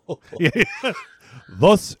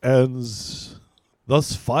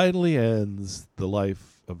 Thus finally ends the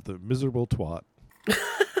life of the miserable twat.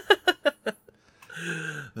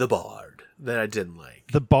 The Bard that I didn't like.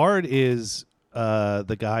 The Bard is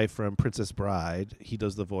the guy from Princess Bride. He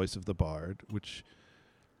does the voice of the Bard, which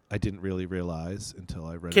I didn't really realize until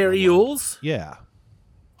I read Carrie it. Yules? Yeah.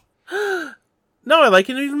 No, I like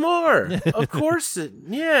it even more. Of course.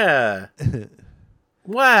 Yeah.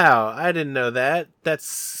 Wow, I didn't know that. That's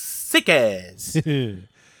sick as. And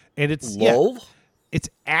it's it's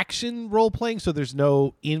action role playing, so there's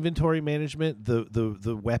no inventory management.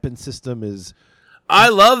 The weapon system is. I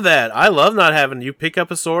love that. I love not having you pick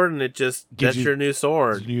up a sword and it just that's your new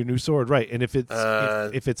sword. Your new sword, right? And if it's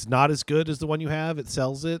if it's not as good as the one you have, it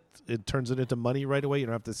sells it. It turns it into money right away. You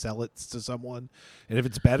don't have to sell it to someone. And if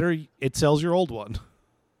it's better, it sells your old one.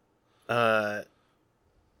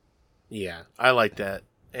 Yeah, I like that.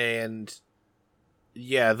 And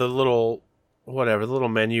yeah, the little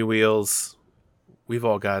menu wheels, we've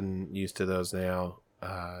all gotten used to those now.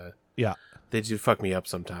 Yeah. They do fuck me up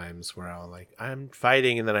sometimes where I'm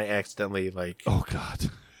fighting and then I accidentally oh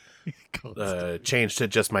god. change to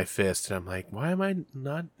just my fist and I'm like, why am I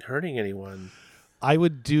not hurting anyone? I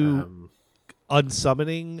would do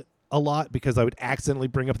unsummoning a lot because I would accidentally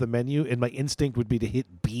bring up the menu and my instinct would be to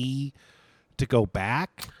hit B to go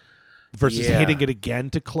back versus hitting it again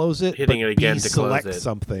to close it. Hitting it again to select close it.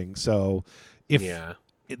 Something. So if Yeah.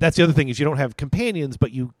 that's the other thing is you don't have companions,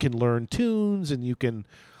 but you can learn tunes and you can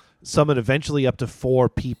summon eventually up to 4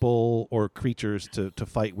 people or creatures to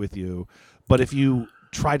fight with you. But if you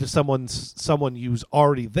try to summon someone who's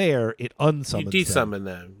already there, it unsummons You them. desummon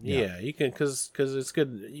them. Yeah, you can because it's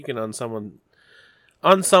good. You can unsummon.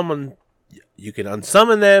 You can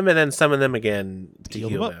unsummon them and then summon them again to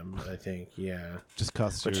heal them. I think. Yeah. Just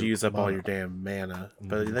costs But you use up all your damn mana.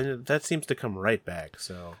 But then that seems to come right back.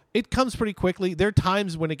 So it comes pretty quickly. There are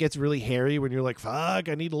times when it gets really hairy when you're like, "Fuck,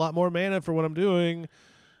 I need a lot more mana for what I'm doing."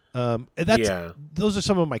 And those are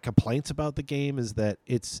some of my complaints about the game. Is that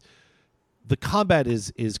the combat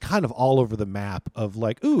is kind of all over the map. Of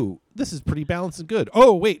like, ooh, this is pretty balanced and good.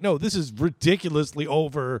 Oh wait, no, this is ridiculously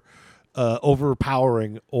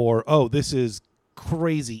overpowering, or oh, this is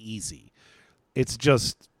crazy easy. It's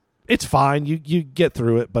fine. You get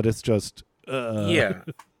through it, but it's just yeah.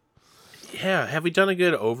 Have we done a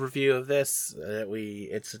good overview of this?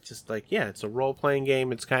 It's just like, it's a role playing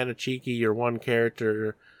game. It's kind of cheeky. You're one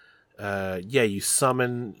character. You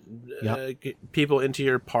summon people into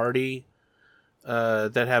your party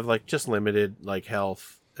that have like just limited like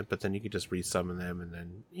health, but then you can just resummon them, and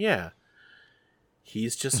then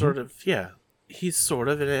he's just sort of he's sort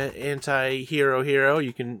of an anti-hero hero.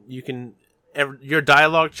 You can your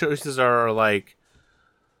dialogue choices are like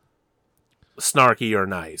snarky or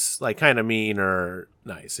nice, like kind of mean or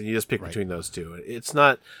nice, and you just pick between those two. It's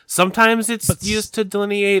not, sometimes it's used to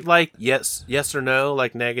delineate like yes or no,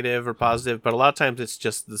 like negative or positive, but a lot of times it's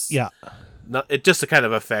just this it just kind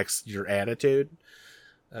of affects your attitude.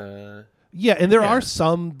 And there are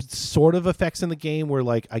some sort of effects in the game where,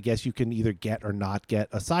 like, I guess you can either get or not get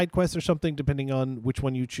a side quest or something depending on which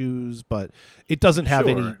one you choose, but it doesn't have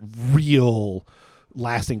any real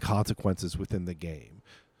lasting consequences within the game.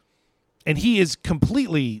 And he is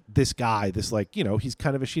completely this guy, this, like, he's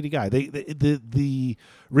kind of a shitty guy. The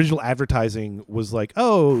original advertising was like,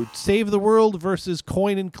 oh, save the world versus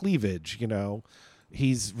coin and cleavage,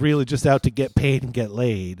 He's really just out to get paid and get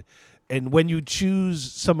laid. And when you choose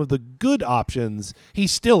some of the good options,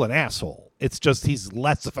 he's still an asshole. It's just he's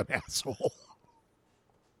less of an asshole.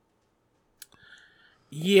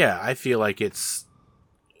 Yeah, I feel like it's...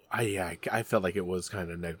 I felt like it was kind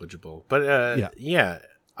of negligible. But,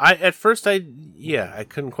 at first, I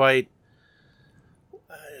couldn't quite...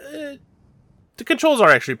 the controls are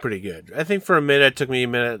actually pretty good. I think for a minute, it took me a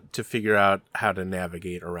minute to figure out how to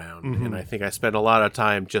navigate around. Mm-hmm. And I think I spent a lot of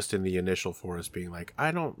time just in the initial forest being like,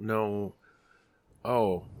 I don't know,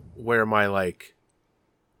 where my, like,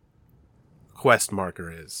 quest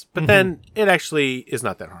marker is. But then it actually is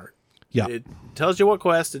not that hard. Yeah. It tells you what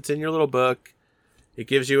quest, it's in your little book. It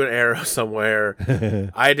gives you an arrow somewhere.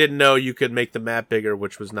 I didn't know you could make the map bigger,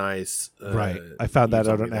 which was nice. Right. I found that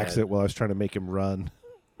out on accident while I was trying to make him run.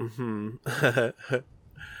 Mm-hmm.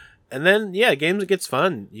 And then, games, it gets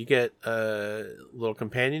fun. You get little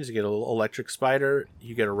companions. You get a little electric spider.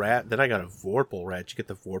 You get a rat. Then I got a Vorpal rat. You get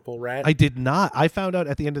the Vorpal rat? I did not. I found out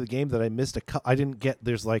at the end of the game that I missed I didn't get...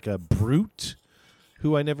 There's like a brute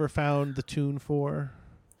who I never found the tune for.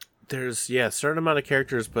 There's, a certain amount of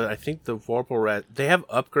characters, but I think the Vorpal rat... They have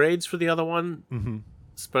upgrades for the other one. Mm-hmm.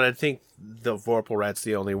 But I think the Vorpal rat's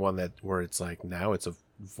the only one where it's like, now it's a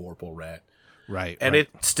Vorpal rat. Right. And it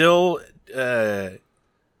still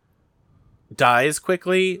dies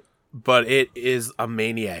quickly, but it is a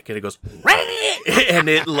maniac, and it goes and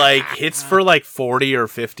it like hits for like 40 or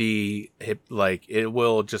 50 hit, like it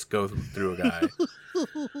will just go through a guy.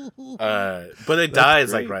 But it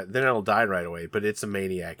dies great. Then it'll die right away, but it's a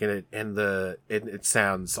maniac, and it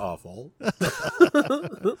sounds awful.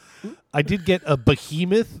 I did get a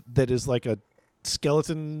behemoth that is like a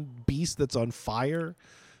skeleton beast that's on fire.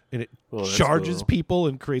 And it charges people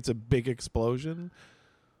and creates a big explosion.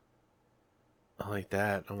 I like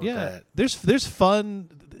that. I want that. There's fun.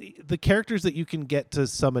 The characters that you can get to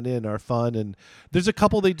summon in are fun, and there's a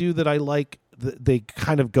couple they do that I like. They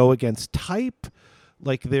kind of go against type.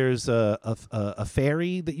 Like there's a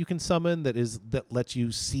fairy that you can summon that lets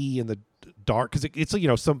you see in the dark, because it's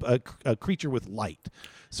a creature with light.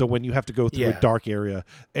 So when you have to go through a dark area,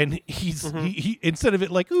 and he instead of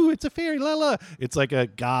it like, ooh, it's a fairy, la la, it's like a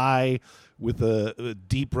guy with a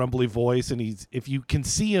deep rumbly voice, and if you can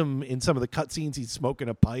see him in some of the cutscenes, he's smoking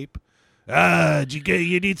a pipe.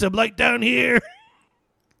 You need some light down here.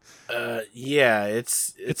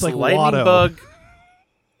 It's like a lightning Watto. Bug.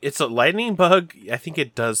 It's a lightning bug. I think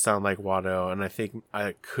it does sound like Watto, and I think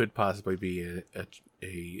it could possibly be a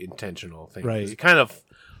intentional thing. Right. He kind of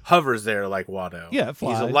hovers there like Watto. Yeah, it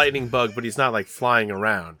flies. He's a lightning bug, but he's not like flying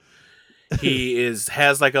around. He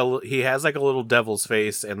has like a little devil's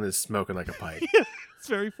face and is smoking like a pipe. It's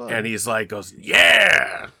very fun. And he's like, goes,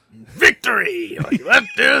 yeah, victory! Like,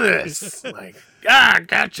 let's do this! Like,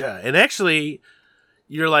 gotcha! And actually,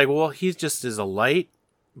 you're like, well, he just is a light,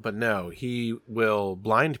 but no, he will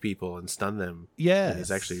blind people and stun them. Yeah, and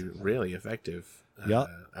he's actually really effective. Yep.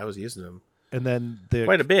 I was using him and then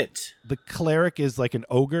quite a bit. The cleric is like an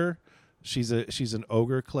ogre. She's an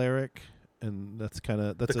ogre cleric, and that's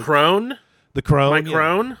the crone. The crone. My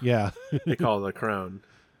crone. Yeah, They call it a crone.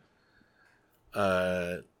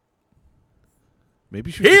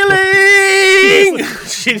 Maybe she healing.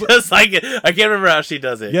 She does like it. I can't remember how she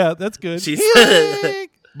does it. Yeah, that's good. She's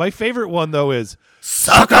my favorite one though is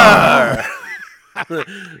sucker.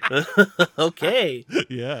 Okay.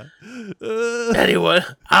 Yeah. Anyone,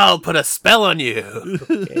 I'll put a spell on you.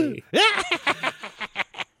 Okay.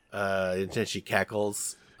 And then she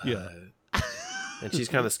cackles. Yeah. And she's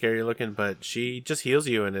kind of scary looking, but she just heals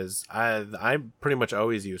you and is. I pretty much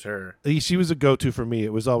always use her. She was a go-to for me.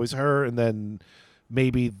 It was always her, and then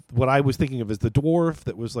maybe what I was thinking of is the dwarf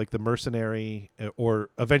that was like the mercenary,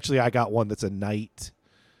 or eventually I got one that's a knight.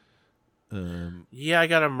 Yeah, I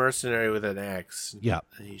got a mercenary with an axe. Yeah.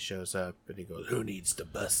 And he shows up and he goes, "Who needs to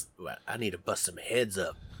bust? I need to bust some heads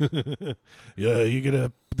up." Yeah,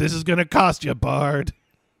 this is gonna cost you, Bard.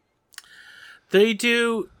 They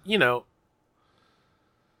do,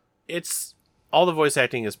 it's all the voice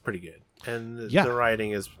acting is pretty good, and the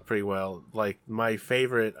writing is pretty well. Like, my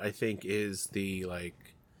favorite, I think, is the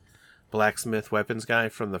blacksmith weapons guy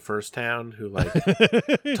from the first town who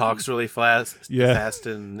talks really fast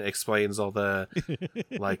and explains all the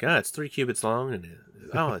it's 3 cubits long and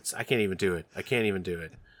I can't even do it.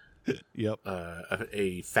 Yep.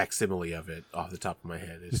 A facsimile of it off the top of my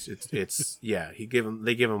head. It's yeah. They give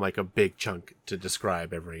him like a big chunk to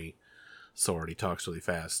describe every sword. He talks really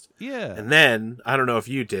fast. Yeah. And then I don't know if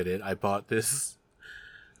you did it. I bought this.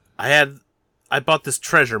 I bought this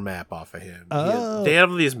treasure map off of him. Oh. They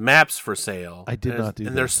have these maps for sale. I did not do that.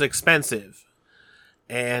 And they're expensive.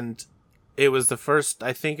 And it was the first.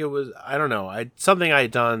 I think it was. I don't know. Something I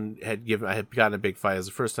had done had given. I had gotten a big fight. It was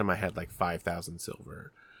the first time I had 5,000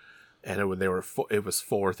 silver. And it was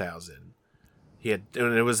 4,000.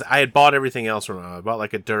 I had bought everything else from him. I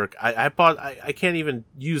bought a dirk. I can't even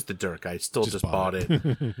use the dirk. I still just bought it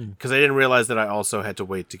because I didn't realize that I also had to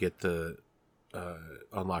wait to get the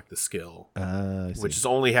unlock the skill, which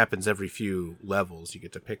only happens every few levels. You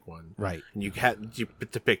get to pick one, right? And you get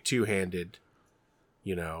to pick two-handed.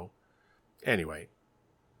 Anyway,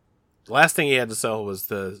 the last thing he had to sell was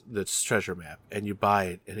the treasure map, and you buy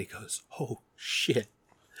it, and he goes, "Oh shit,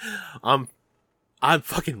 I'm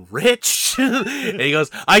fucking rich." And he goes,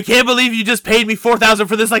 "I can't believe you just paid me 4,000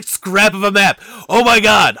 for this scrap of a map. Oh my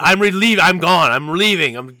god, I'm gone. I'm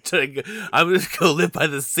leaving. I'm gonna go live by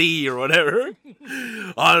the sea or whatever.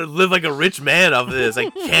 I'll live like a rich man off of this. I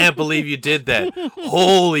can't believe you did that.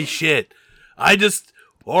 Holy shit.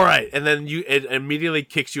 All right." And then it immediately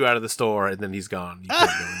kicks you out of the store, and then he's gone. You can't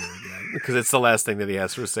go in there again because it's the last thing that he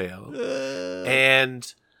has for sale.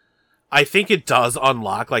 And I think it does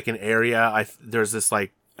unlock an area. There's this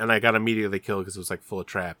and I got immediately killed because it was full of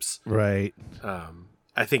traps. Right.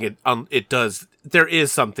 I think it does. There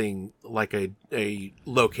is something a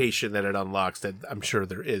location that it unlocks that I'm sure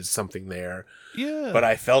there is something there. Yeah. But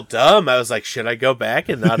I felt dumb. I was like, should I go back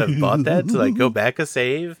and not have bought that to go back a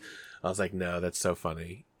save? I was like, no, that's so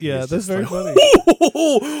funny. Yeah, that's very funny.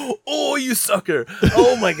 Oh, you sucker.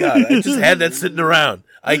 Oh my god. I just had that sitting around.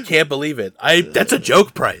 I can't believe it. That's a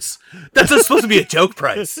joke price. That's supposed to be a joke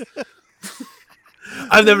price.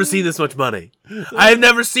 I've never seen this much money. I've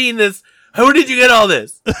never seen this. How did you get all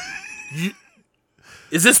this?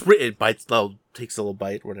 Is this it bites? Takes a little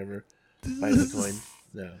bite, whatever. Bites the coin.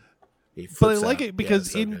 No. But I like it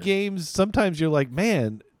because in games, sometimes you're like,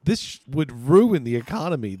 man, this would ruin the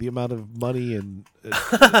economy, the amount of money and,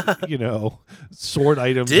 sword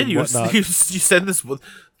items and whatnot. You send this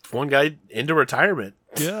one guy into retirement.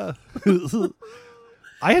 Yeah.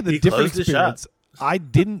 I had the different experience. I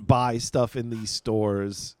didn't buy stuff in these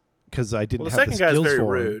stores because I didn't have the skills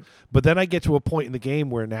for it. But then I get to a point in the game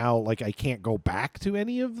where now, I can't go back to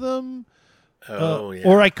any of them. Oh, yeah.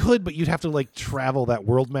 Or I could, but you'd have to travel that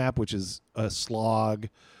world map, which is a slog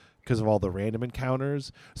because of all the random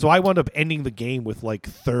encounters. So I wound up ending the game with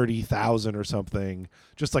 30,000 or something,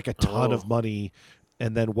 just a ton of money,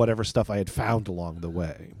 and then whatever stuff I had found along the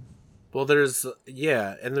way. Well,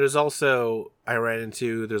 and there's also, I ran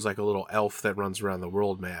into, there's a little elf that runs around the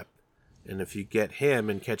world map. And if you get him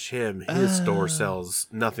and catch him, his store sells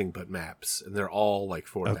nothing but maps. And they're all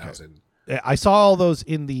 4,000. Okay. I saw all those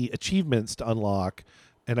in the achievements to unlock,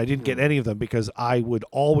 and I didn't get any of them because I would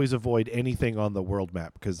always avoid anything on the world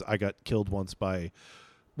map because I got killed once by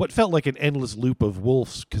what felt like an endless loop of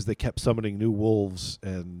wolves because they kept summoning new wolves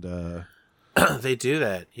and They do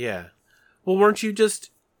that, yeah. Well, weren't you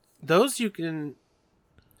just those? You can.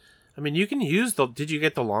 I mean, you can use the. Did you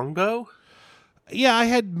get the longbow? yeah, I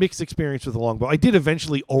had mixed experience with the longbow. I did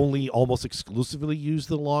eventually only almost exclusively use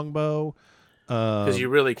the longbow. Because you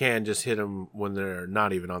really can just hit them when they're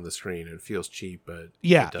not even on the screen. It feels cheap, but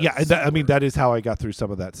Yeah, it yeah. does I mean, work. that is how I got through some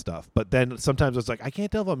of that stuff. But then sometimes it's like, I can't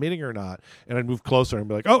tell if I'm hitting or not. And I'd move closer and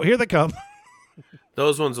be like, oh, here they come.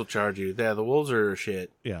 Those ones will charge you. Yeah, the wolves are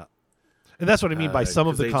shit. Yeah. And that's what I mean by some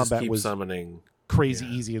of 'cause the they just combat keep was summoning. crazy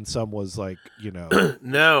yeah. easy and some was like, you know,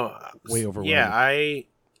 No, way overwhelming.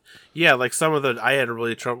 Yeah, like some of the I had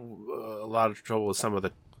really a lot of trouble with some of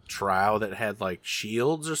the trial that had like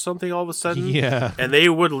shields or something all of a sudden. yeah. And they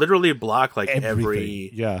would literally block like Everything.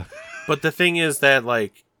 every. Yeah. But the thing is that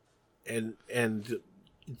like, and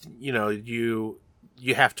you know you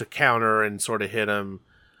have to counter and sort of hit them,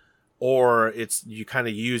 or it's you kind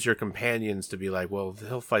of use your companions to be like, well,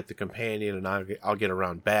 he'll fight the companion and I'll get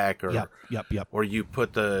around back, or Yep. or you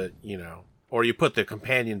put the or you put the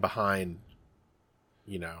companion behind,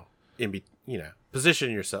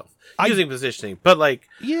 position yourself using positioning, but like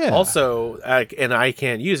Yeah. also and I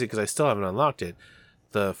can't use it because I still haven't unlocked it.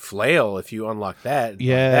 The flail, if you unlock that,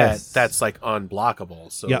 Yes. that's like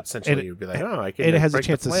unblockable. So Yep. essentially, And it- you'd be like, oh, I can. And it has a break the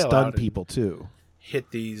chance to flail stun out and people too.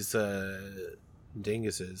 hit these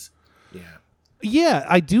dinguses. Yeah, Yeah,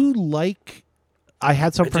 I do like. I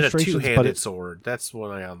had some I did a frustrations, but two-handed it's sword. That's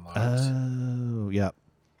what I unlocked. oh yeah.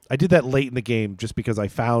 I did that late in the game just because I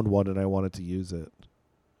found one and I wanted to use it.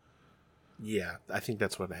 Yeah, I think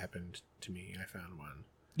that's what happened to me. I found one.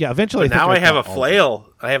 Yeah, eventually. But now I have a got all of flail.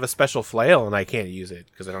 I have a special flail, and I can't use it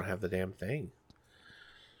because I don't have the damn thing.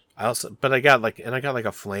 I got like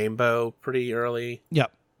a flame bow pretty early. it.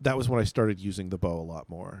 Yep, that was when I started using the bow a lot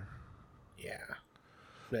more. Yeah,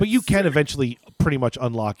 But you can eventually pretty much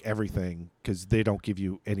unlock everything because they don't give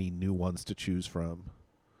you any new ones to choose from.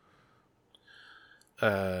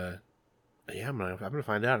 Yeah, I'm gonna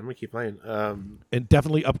find out. I'm gonna keep playing. And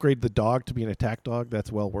definitely upgrade the dog to be an attack dog.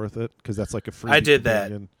 That's well worth it because that's like a free. I did that.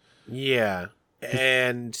 companion. Yeah,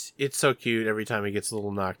 and it's so cute every time he gets a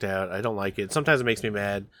little knocked out. I don't like it. Sometimes it makes me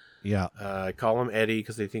mad. Yeah. I call him Eddie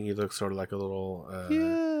because they think he looks sort of like a little,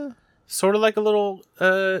 Yeah. sort of like a little.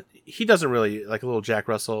 He doesn't really like a little Jack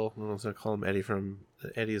Russell. I'm also gonna call him Eddie from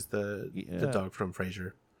Eddie is the dog from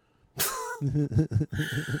Frasier.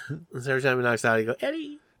 So every time he knocks out, he go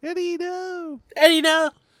Eddie, Eddie, no. Eddie, no.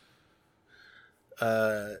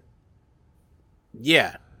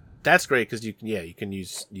 Yeah, that's great because you can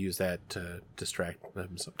use that to distract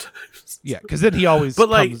them sometimes. Yeah, because then he always But,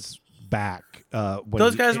 like, comes back. When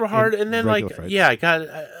Those guys were hard, and then like regular fights. yeah,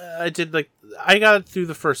 I got through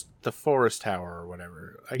the forest tower or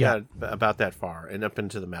whatever. I got about that far and up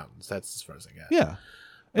into the mountains. That's as far as I got. Yeah.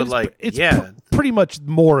 But, It's like, it's yeah. pretty much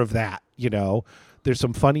more of that, you know. There's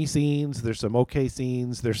some funny scenes, there's some okay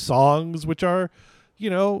scenes, there's songs which are, you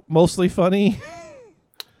know, mostly funny.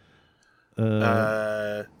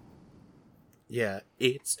 Yeah,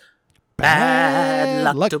 it's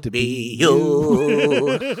bad luck to be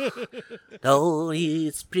you. No,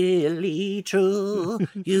 it's really true.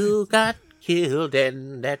 You got killed,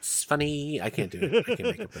 and that's funny. I can't do it. I can't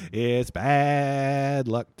make up. It's bad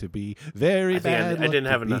luck to be very bad. I didn't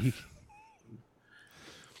luck have to be. enough.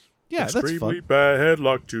 Yeah, that's fun. bad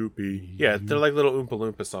luck to be. Yeah, they're like little Oompa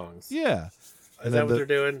Loompa songs. Yeah. Is that what they're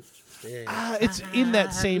doing? It's in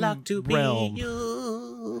that same luck to be realm.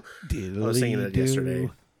 you. I was singing that yesterday.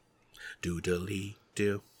 Doodly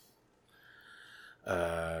do.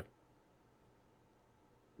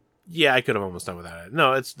 Yeah, I could have almost done without it.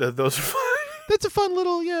 No, those are fine. That's a fun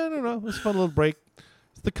little, I don't know. It's a fun little break.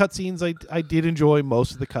 The cutscenes, I did enjoy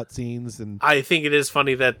most of the cutscenes, and I think it is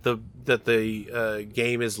funny that the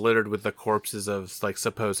game is littered with the corpses of like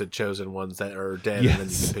supposed chosen ones that are dead, and then you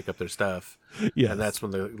Yes. can pick up their stuff. yeah, And that's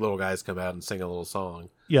when the little guys come out and sing a little song.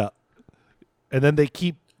 yeah. And then they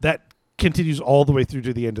keep that continues all the way through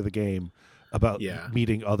to the end of the game about Yeah.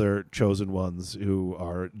 meeting other chosen ones who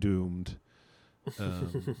are doomed.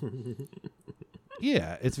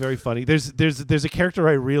 Yeah, it's very funny. There's a character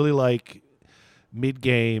I really like mid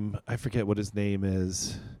game. I forget what his name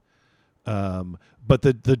is. But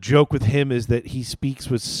the joke with him is that he speaks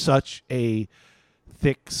with such a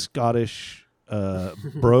thick Scottish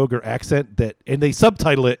brogue or accent and they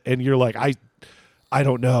subtitle it and you're like, I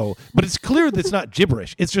don't know. But it's clear that it's not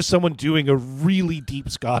gibberish. It's just someone doing a really deep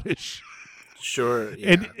Scottish. Sure.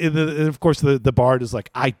 Yeah. And of course the bard is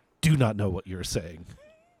like, I do not know what you're saying.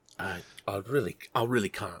 I really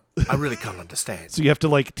can't understand. So you have to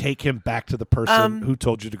like take him back to the person who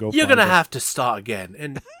told you to go. You're find gonna him. have to start again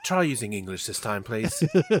and try using English this time, please.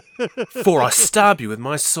 Before I stab you with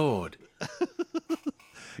my sword.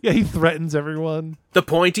 Yeah, he threatens everyone. The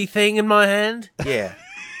pointy thing in my hand? Yeah.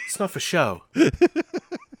 It's not for show.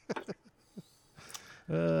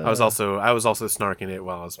 I was also snarking it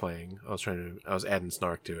while I was playing. I was adding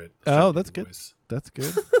snark to it. Oh, that's good. That's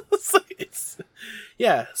good.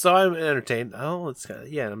 Yeah, so I'm entertained. Oh,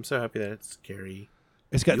 I'm so happy that it's scary.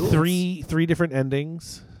 It's got three different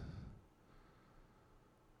endings.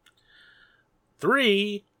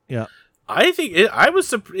 3? Yeah. I think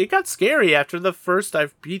it got scary after the first I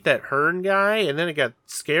beat that Hearn guy, and then it got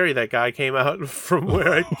scary. That guy came out from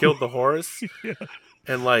where I killed the horse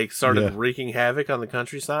and like started wreaking havoc on the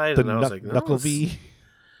countryside. And I was like, Knuckleby.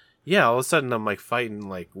 Yeah, all of a sudden I'm like fighting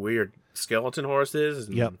like weird skeleton horses.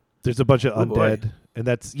 And, yep. There's a bunch of undead, and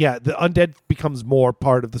the undead becomes more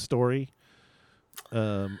part of the story,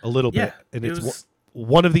 a little bit, and it's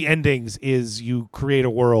one of the endings is you create a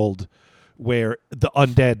world where the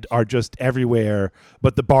undead are just everywhere,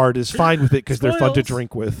 but the bard is fine with it because they're fun to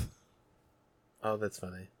drink with. Oh, that's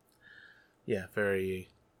funny. Yeah, very.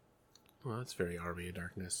 Well, that's very Army of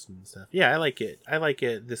Darkness and stuff. Yeah, I like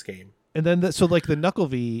it. This game. And then, the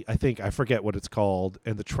Knuckleby, I forget what it's called,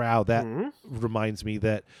 and the Trow, that reminds me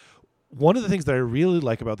that one of the things that I really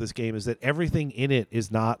like about this game is that everything in it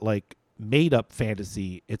is not like made up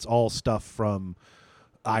fantasy. It's all stuff from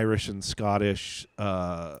Irish and Scottish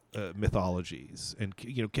mythologies, and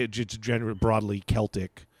generally broadly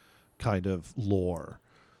Celtic kind of lore.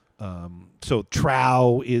 So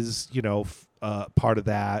Trow is part of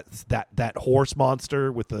that. That horse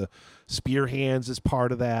monster with the spear hands is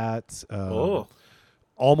part of that.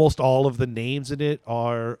 Almost all of the names in it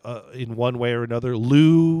are in one way or another.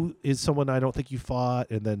 Lou is someone I don't think you fought,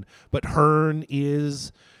 but Hearn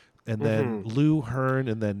is. And then Lou, Hearn,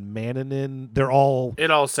 and then Mannanen. They're all...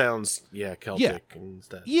 It all sounds, Celtic and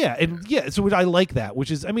stuff. Yeah, so I like that,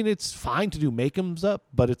 which is, it's fine to do make-ems up,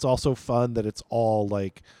 but it's also fun that it's all,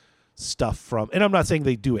 like, stuff from... And I'm not saying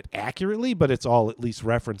they do it accurately, but it's all at least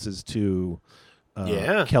references to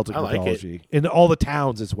Celtic mythology. And all the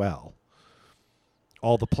towns as well.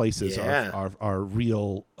 All the places are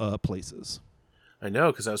real places. I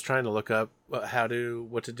know, because I was trying to look up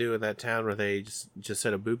what to do in that town where they just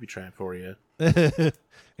set a booby trap for you. And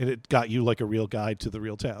it got you like a real guide to the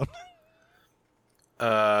real town.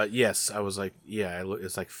 Yes, I was like,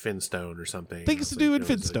 it's like Finstone or something. Things to do in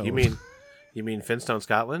Finstone. You mean Finstone,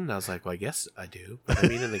 Scotland? And I was like, well, I guess I do, but I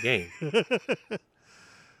mean in the game.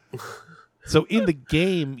 So in the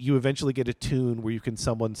game, you eventually get a tune where you can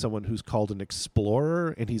summon someone who's called an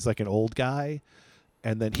explorer, and he's like an old guy.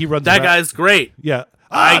 And then he runs. That guy's great. Yeah,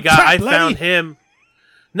 I found him.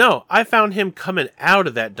 No, I found him coming out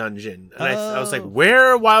of that dungeon, and I was like,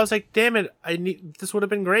 "Where?" Well, I was like, "Damn it! This would have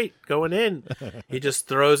been great going in." He just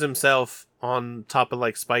throws himself on top of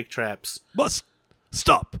like spike traps. Must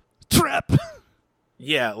stop trap.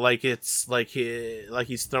 Yeah, like it's like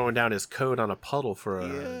he's throwing down his coat on a puddle for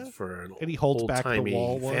an and he holds back the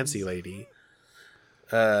wall fancy lady.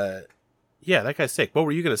 Yeah, that guy's sick. What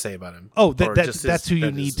were you going to say about him? Oh, that's who you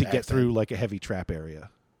need to get through like a heavy trap area.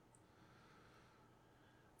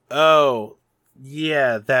 Oh,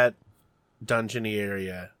 yeah, that dungeony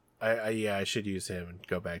area. I should use him and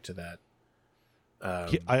go back to that.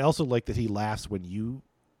 I also like that he laughs when you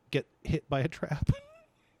get hit by a trap.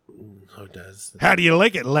 Who does? How do you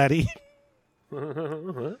like it, laddie?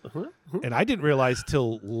 And I didn't realize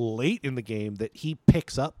till late in the game that he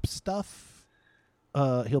picks up stuff.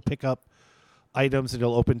 He'll pick up items and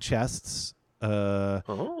he'll open chests.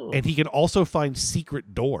 And he can also find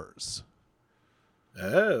secret doors.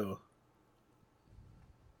 Oh.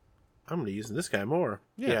 I'm going to use this guy more.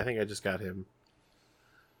 Yeah, I think I just got him.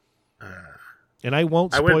 And I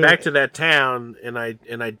won't spoil... I went back to that town and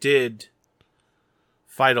I did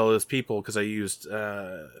fight all those people because did you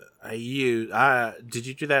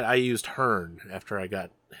do that? I used Hearn after I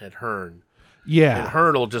had Hearn. Yeah. And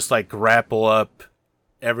Hearn will just like grapple up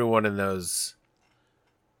everyone in those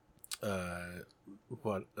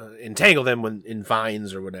entangle them in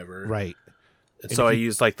vines or whatever. Right. And so I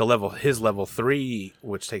used like his level 3,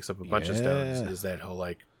 which takes up a bunch of stones, is that he'll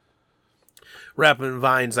like wrap them in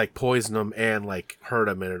vines, like poison them and like hurt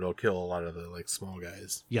them, and it'll kill a lot of the like small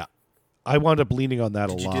guys. Yeah. I wound up leaning on that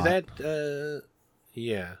a lot. Did you do that?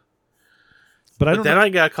 Yeah. But then I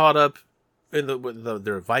got caught up in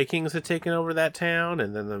the Vikings had taken over that town,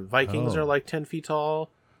 and then the Vikings are like 10 feet tall.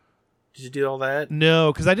 Did you do all that?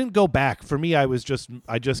 No, because I didn't go back. For me, I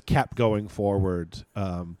just kept going forward,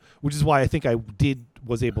 which is why I think I did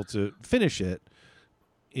was able to finish it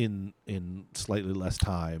in slightly less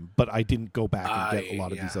time, but I didn't go back and get a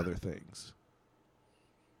lot of these other things.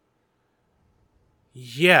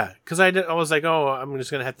 Yeah, because I was like, oh, I'm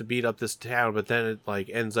just gonna have to beat up this town, but then it like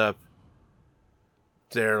ends up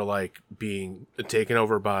they're like being taken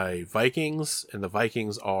over by Vikings, and the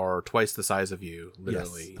Vikings are twice the size of you,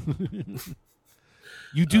 literally. Yes.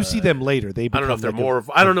 You do see them later. They I don't know if they're more.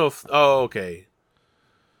 I don't know if. Oh, okay.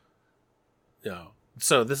 No.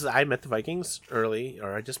 So this is I met the Vikings early,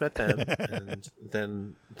 or I just met them, and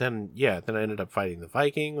then I ended up fighting the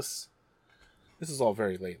Vikings. This is all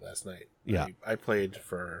very late last night. Yeah, I played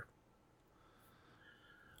for.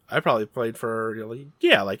 I probably played for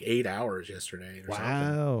like 8 hours yesterday. Or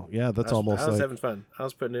wow, something. yeah, that's almost. I was like having fun. I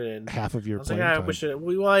was putting it in half of your playing time. time.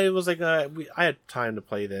 It was like I had time to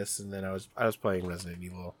play this, and then I was playing Resident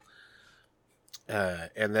Evil.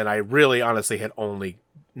 And then I really honestly had only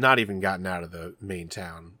not even gotten out of the main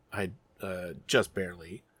town. I just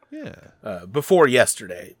barely. Yeah. Before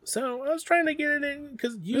yesterday. So I was trying to get it in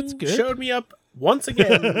because you showed me up once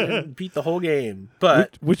again and beat the whole game.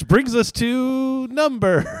 But which brings us to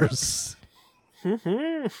numbers.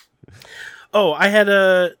 Oh, I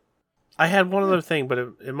had one other thing, but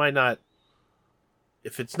it might not.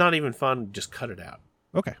 If it's not even fun, just cut it out.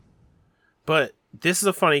 Okay. But this is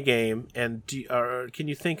a funny game, and can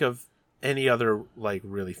you think of any other like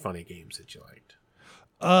really funny games that you liked?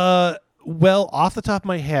 Well, off the top of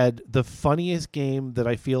my head, the funniest game that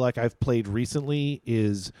I feel like I've played recently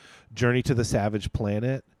is Journey to the Savage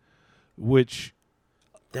Planet, which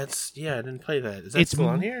I didn't play that. Is that still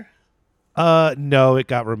on here? No, it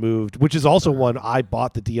got removed, which is also one I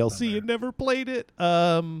bought the DLC and never played it.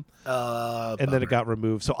 And then it got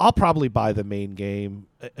removed. So I'll probably buy the main game.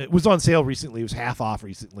 It was on sale recently. It was half off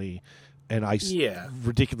recently, and I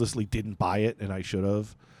ridiculously didn't buy it, and I should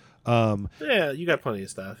have. You got plenty of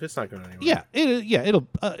stuff. It's not going anywhere.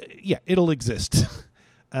 It'll exist.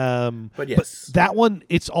 But yes, but that one,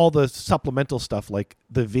 it's all the supplemental stuff, like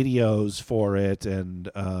the videos for it,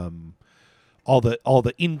 and all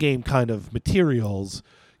the in-game kind of materials.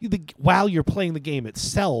 While you're playing the game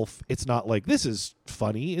itself, it's not like this is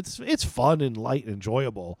funny. It's fun and light and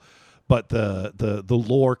enjoyable, but the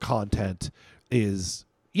lore content is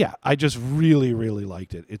I just really really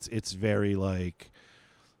liked it. It's very like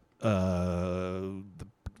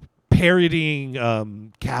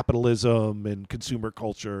parodying capitalism and consumer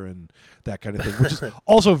culture and that kind of thing, which is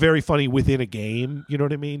also very funny within a game. You know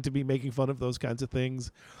what I mean? To be making fun of those kinds of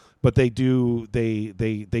things. But they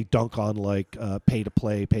dunk on like pay to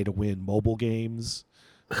play, pay to win mobile games,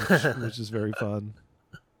 which is very fun.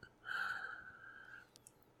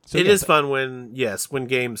 So it is fun when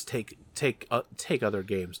games take other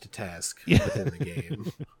games to task within the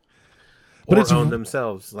game, but or own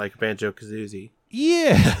themselves, like Banjo-Kazooie.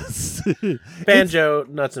 Yes, Banjo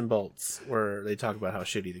Nuts and Bolts, where they talk about how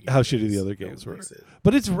shitty the other games were.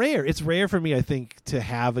 But it's rare. It's rare for me, I think, to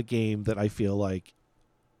have a game that I feel like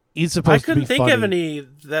is supposed to be funny. I couldn't think of any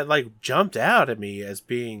that like jumped out at me as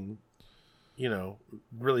being,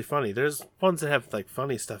 really funny. There's ones that have like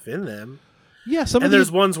funny stuff in them. Yeah,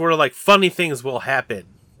 there's ones where like funny things will happen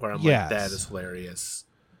where I'm like, that is hilarious.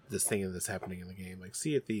 This thing that's happening in the game, like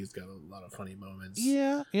Sea of Thieves, got a lot of funny moments.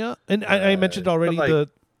 Yeah, and I mentioned already the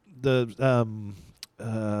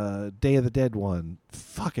Day of the Dead one.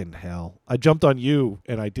 Fucking hell! I jumped on you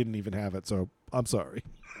and I didn't even have it, so I'm sorry.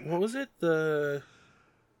 What was it? The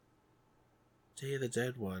Day of the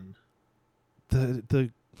Dead one.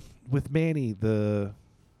 The with Manny, the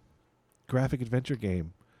graphic adventure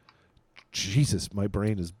game. Jesus, my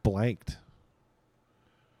brain is blanked.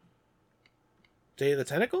 Day of the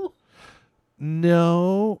Tentacle?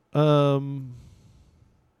 No. I'm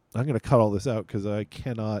going to cut all this out because I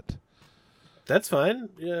cannot. That's fine.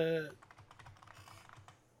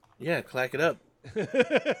 Yeah, clack it up. That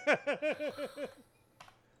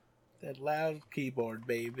loud keyboard,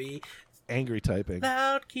 baby. Angry typing.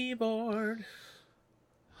 Loud keyboard.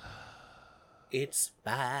 It's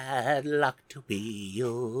bad luck to be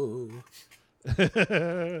you.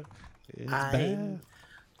 I'm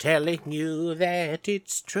telling you that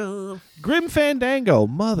it's true. Grim Fandango,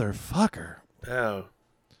 motherfucker. Oh.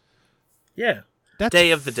 Yeah. That's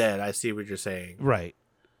Day of the Dead, I see what you're saying. Right.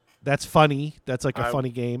 That's funny. That's like a funny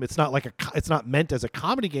game. It's not it's not meant as a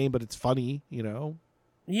comedy game, but it's funny,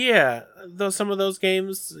 Yeah. Some of those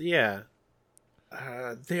games, yeah.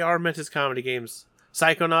 They are meant as comedy games.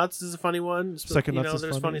 Psychonauts is a funny one. Psychonauts is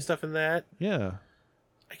there's funny stuff in that. Yeah.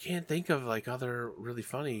 I can't think of like other really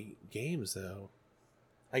funny games though.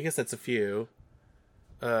 I guess that's a few.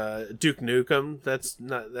 Duke Nukem. That's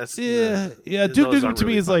not. That's yeah. Duke those Nukem aren't to me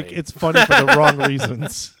really is like funny. it's funny for the wrong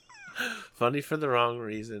reasons. Funny for the wrong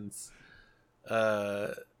reasons.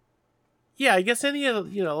 Yeah, I guess any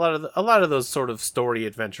of a lot of those sort of story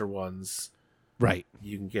adventure ones, Right.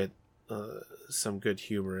 you can get some good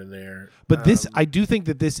humor in there. But this, I do think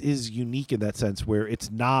that this is unique in that sense, where it's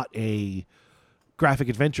not a graphic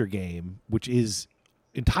adventure game, which is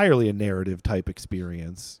entirely a narrative type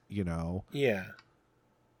experience. Yeah.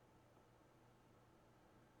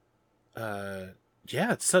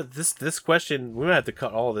 Yeah. So this question, we might have to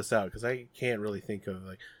cut all of this out because I can't really think of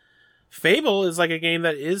like. Fable is like a game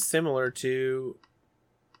that is similar to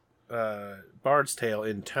Bard's Tale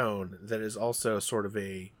in tone, that is also sort of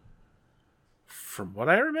from what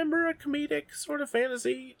I remember, a comedic sort of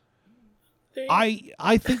fantasy thing.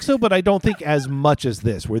 I think so, but I don't think as much as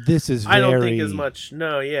this, where this is very... I don't think as much.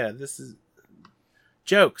 No, yeah, this is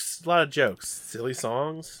jokes, a lot of jokes, silly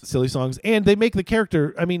songs, and they make the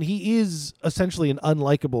character. I mean, he is essentially an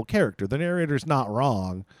unlikable character. The narrator's not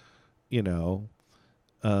wrong,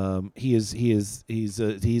 He's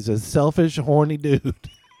a selfish, horny dude.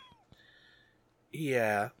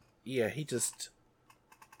 Yeah, he's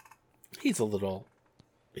a little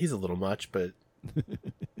much, but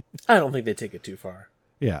I don't think they take it too far.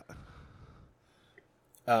 Yeah.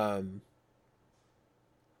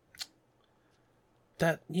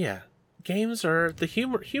 Games are the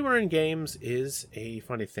humor in games is a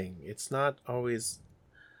funny thing. It's not always,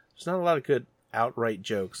 there's not a lot of good outright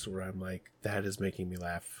jokes where I'm like, that is making me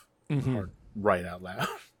laugh or right out loud.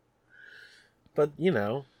 But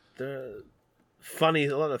the a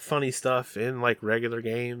lot of funny stuff in like regular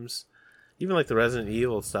games, even like the Resident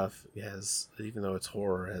Evil stuff even though it's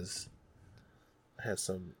horror, has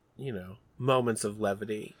some moments of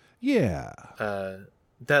levity. Yeah.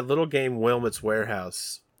 That little game Wilmot's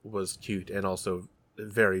Warehouse was cute and also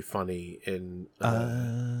very funny.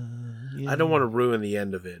 I don't want to ruin the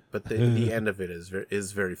end of it, but the end of it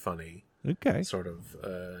is very funny. Okay. Sort of.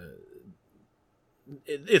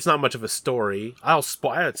 It's not much of a story. I would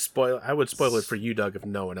spoil it for you, Doug, if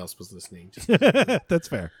no one else was listening. Just That's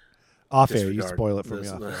fair. Off air, you spoil it for me.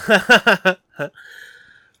 Off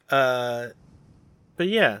air. But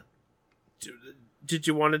yeah, did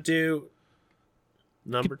you want to do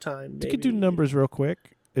number time? Maybe? You could do numbers real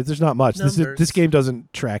quick. There's not much. This game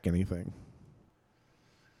doesn't track anything.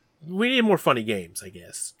 We need more funny games, I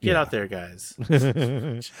guess. Get out there, guys.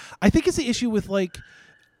 I think it's the issue with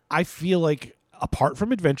I feel like apart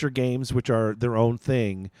from adventure games, which are their own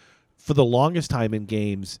thing, for the longest time in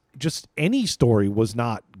games, just any story was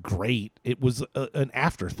not great. It was an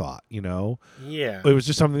afterthought, Yeah. It was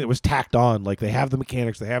just something that was tacked on. Like, they have the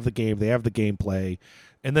mechanics, they have the game, they have the gameplay,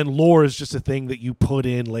 and then lore is just a thing that you put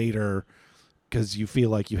in later because you feel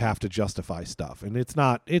like you have to justify stuff. And it's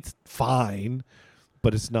fine,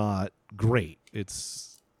 but it's not great.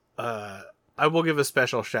 I will give a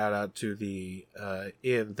special shout out to the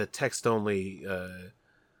in the text only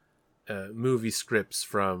movie scripts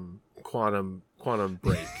from Quantum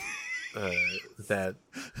Break. That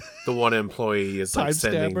the one employee is like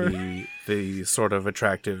sending the sort of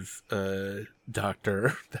attractive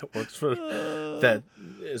doctor that works for that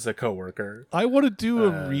is a coworker. I want to do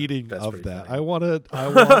a reading of that. Funny. I want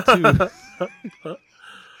to.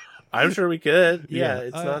 I'm sure we could. Yeah,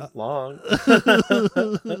 it's not long.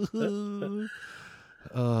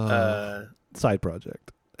 Side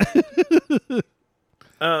project.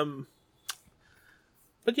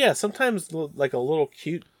 But yeah, sometimes like a little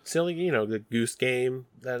cute, silly, the Goose Game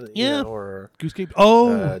that or Goose Game.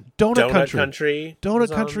 Oh, Donut Country. Donut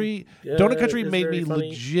Country. Donut Country made me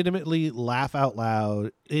legitimately laugh out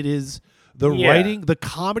loud. It is writing, the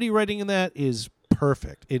comedy writing in that is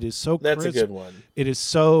perfect. It is so crisp. That's a good one. It is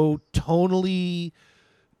so tonally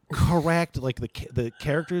correct. Like the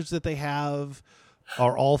characters that they have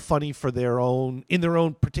are all funny in their own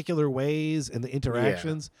particular ways, and the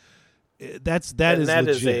interactions. That is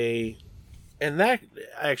legit. And that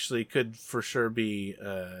actually could for sure be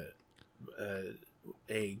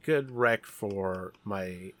a good rec for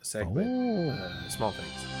my segment, Small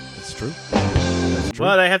Things. That's true.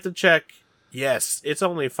 But I have to check. Yes, it's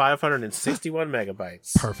only 561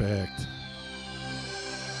 megabytes. Perfect.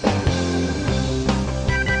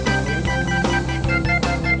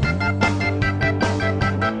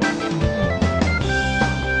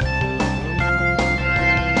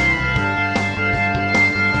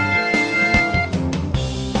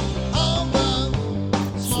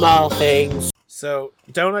 Small Things. So,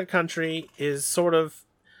 Donut Country is sort of...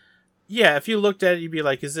 Yeah, if you looked at it, you'd be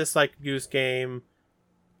like, is this like Goose Game?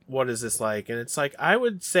 What is this like? And it's like, I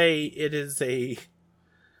would say it is a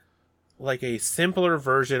like a simpler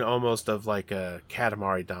version almost of like a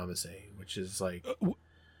Katamari Damacy, which is like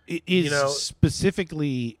It is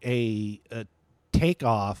specifically a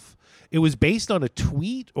takeoff. It was based on a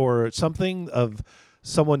tweet or something of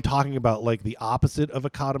someone talking about like the opposite of a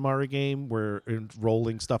Katamari game, where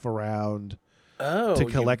rolling stuff around to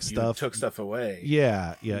collect stuff. You took stuff away.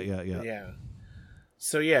 Yeah.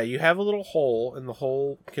 So yeah, you have a little hole, and the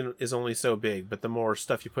hole is only so big, but the more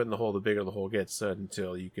stuff you put in the hole, the bigger the hole gets,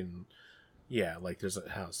 until you can, like there's a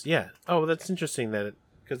house. Yeah. Oh, that's interesting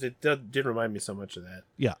because it did remind me so much of that.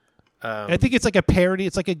 Yeah. I think it's like a parody.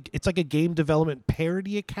 It's like a game development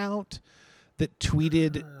parody account that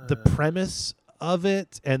tweeted the premise of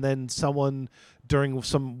it, and then someone during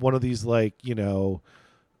one of these like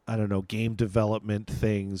I don't know, game development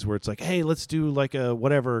things where it's like, hey, let's do like a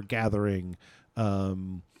whatever gathering. I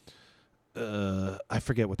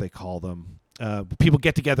forget what they call them. People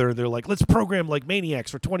get together and they're like, let's program like maniacs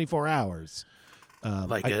for 24 hours.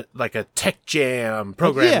 Like a tech jam,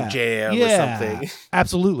 program jam or something.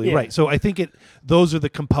 Absolutely, Yeah. right. So I think those are the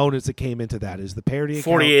components that came into that, is the parody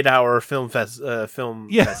account. 48-hour film festival.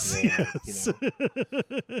 Yes.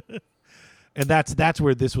 And that's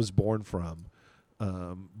where this was born from.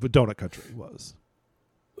 But Donut Country was.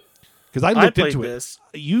 Because I looked into this.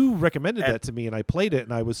 it. You recommended that to me, and I played it,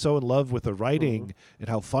 and I was so in love with the writing and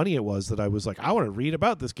how funny it was that I was like, I want to read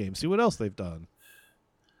about this game, see what else they've done.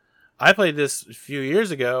 I played this a few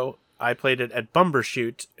years ago. I played it at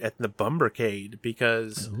Bumbershoot at the Bumbercade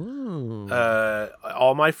because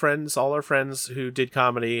all our friends who did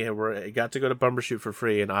comedy got to go to Bumbershoot for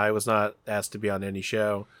free, and I was not asked to be on any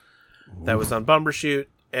show that was on Bumbershoot.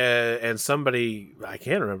 And somebody, I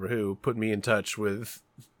can't remember who, put me in touch with.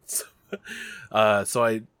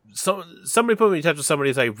 Somebody put me in touch with somebody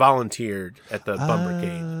as I volunteered at the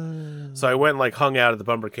Bumbercade. So I went and like hung out at the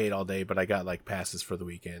Bumbercade all day, but I got like passes for the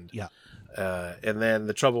weekend. Yeah. And then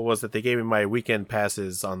the trouble was that they gave me my weekend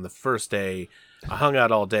passes on the first day. I hung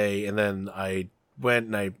out all day, and then I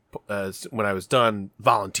went and when I was done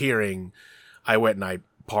volunteering, I went and I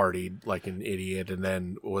partied like an idiot, and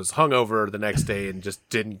then was hungover the next day and just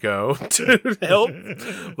didn't go to help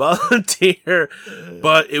volunteer.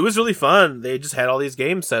 But it was really fun. They just had all these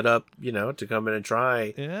games set up, to come in and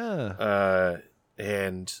try. Yeah.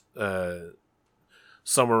 And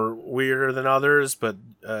some were weirder than others, but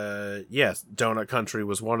yes, Donut Country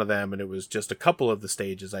was one of them, and it was just a couple of the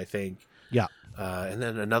stages, I think. Yeah. And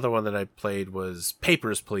then another one that I played was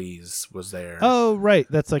Papers, Please was there. Oh, right.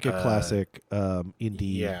 That's like a classic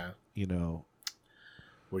indie. Yeah.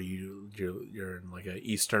 Where you're in like a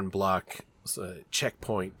Eastern Bloc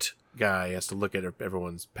checkpoint guy has to look at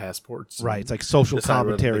everyone's passports. Right. It's like social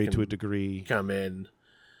commentary to a degree. Come in.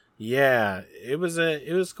 Yeah, it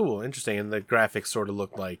was cool, interesting, and the graphics sort of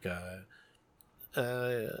looked like like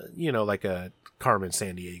a Carmen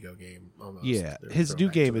Sandiego game almost. Yeah, his new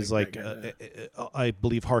game is like I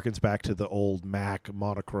believe harkens back to the old Mac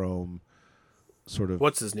monochrome sort of.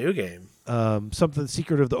 What's his new game? Something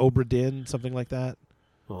Secret of the Obra Dinn, something like that.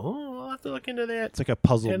 Oh, I'll have to look into that. It's like a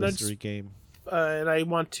puzzle mystery game. And I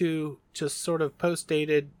want to just sort of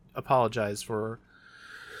post-dated apologize for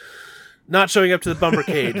not showing up to the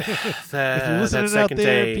Bumbercade. If you're listening out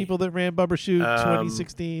there, people that ran Bumbershoot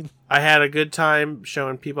 2016. I had a good time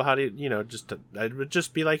showing people how to, I would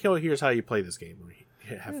just be like, oh, here's how you play this game.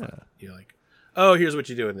 Have fun. You're like, oh, here's what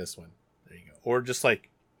you do in this one. There you go. Or just like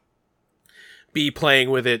be playing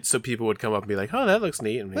with it so people would come up and be like, oh, that looks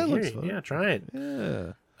neat. And that looks fun. Yeah, try it.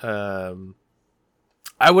 Yeah.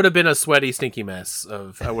 I would have been a sweaty, stinky mess.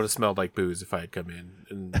 I would have smelled like booze if I had come in,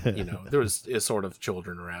 and there was a sort of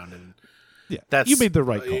children around, and you made the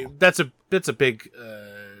right call. That's a big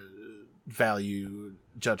value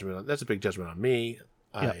judgment. That's a big judgment on me.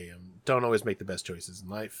 I don't always make the best choices in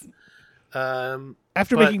life.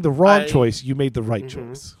 After making the wrong choice, you made the right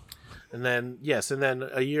choice. And then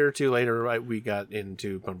a year or two later, we got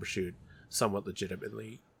into Bumbershoot somewhat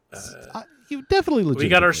legitimately. You definitely legitimately. We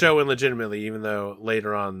got our show in legitimately, even though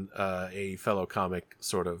later on a fellow comic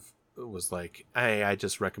sort of was like, hey, I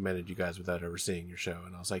just recommended you guys without ever seeing your show.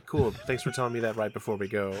 And I was like, cool, thanks for telling me that right before we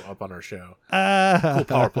go up on our show. Cool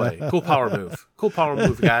power play. Cool power move. Cool power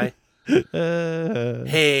move, guy.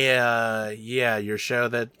 Hey, your show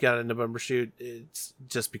that got into Bumbershoot, it's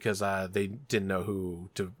just because they didn't know who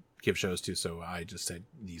to give shows to, so I just said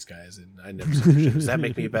these guys, and I never said shows. Does that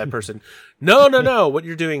make me a bad person? No. What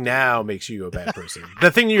you're doing now makes you a bad person.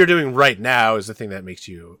 The thing you're doing right now is the thing that makes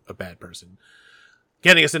you a bad person.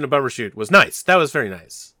 Getting us into Bumbershoot was nice. That was very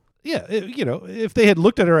nice. Yeah, if they had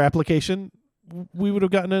looked at our application, we would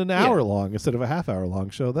have gotten an hour long instead of a half hour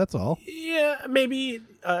long show. That's all. Yeah, maybe.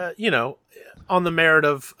 on the merit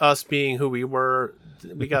of us being who we were,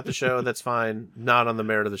 we got the show. That's fine. Not on the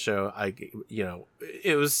merit of the show.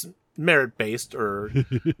 It was merit based or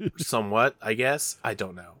somewhat, I guess. I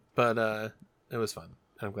don't know, but it was fun.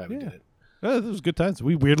 I'm glad we did it. It was good times.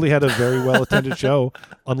 We weirdly had a very well attended show,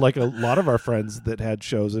 unlike a lot of our friends that had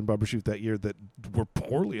shows in Bumbershoot that year that were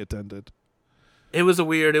poorly attended. It was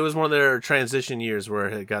it was one of their transition years where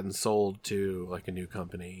it had gotten sold to like a new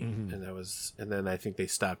company, and then I think they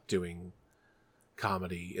stopped doing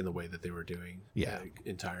comedy in the way that they were doing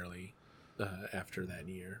entirely after that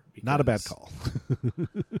year. Not a bad call.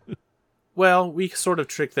 Well, we sort of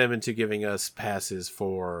tricked them into giving us passes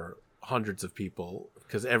for hundreds of people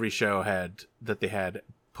because every show they had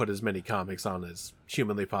put as many comics on as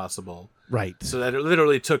humanly possible. Right. So that it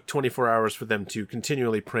literally took 24 hours for them to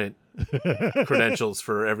continually print credentials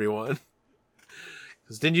for everyone.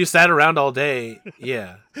 Because didn't you sat around all day?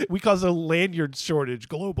 Yeah. We caused a lanyard shortage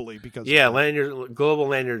globally because global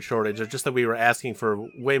lanyard shortage. Or just that we were asking for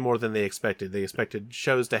way more than they expected. They expected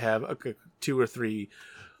shows to have 2 or 3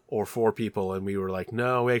 or 4 people, and we were like,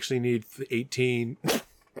 no, we actually need 18.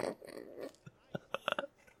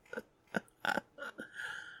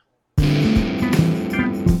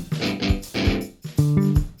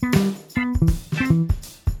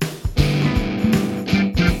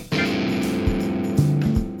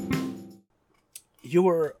 You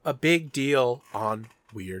were a big deal on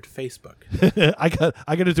Weird Facebook. I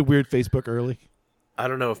got into Weird Facebook early. I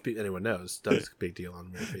don't know if anyone knows. Doug's a big deal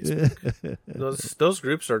on Weird Facebook. those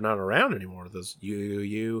groups are not around anymore. Those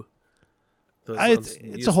you.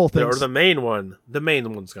 It's a whole thing. Or the main one. The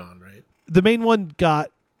main one's gone, right? The main one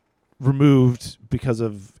got removed because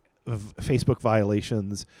of Facebook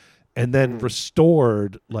violations, and then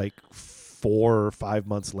restored like 4 or 5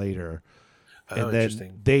 months later. And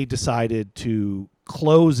then they decided to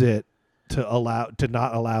close it to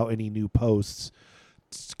not allow any new posts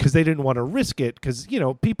because they didn't want to risk it because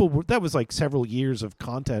that was like several years of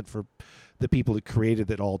content for the people that created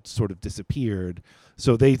that all sort of disappeared.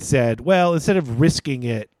 So they said, well, instead of risking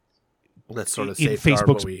it, let's sort of in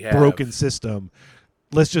Facebook's broken system,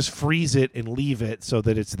 let's just freeze it and leave it so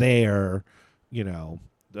that it's there,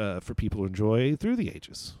 for people to enjoy through the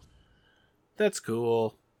ages. That's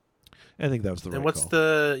cool. I think that was the right call. And what's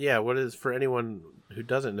call. what is, for anyone who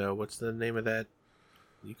doesn't know, what's the name of that?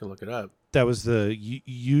 You can look it up. That was the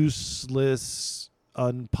useless,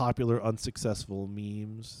 unpopular, unsuccessful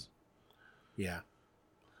memes. Yeah.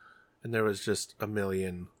 And there was just a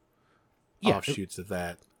million offshoots of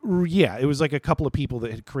that. Yeah, it was like a couple of people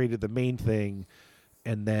that had created the main thing,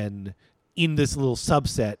 and then in this little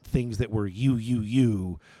subset, things that were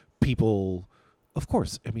people... Of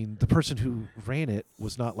course. I mean, the person who ran it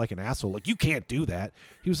was not like an asshole. Like, you can't do that.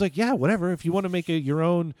 He was like, yeah, whatever. If you want to make your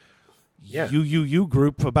own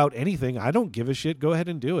group about anything, I don't give a shit. Go ahead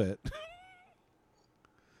and do it.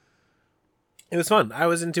 It was fun. I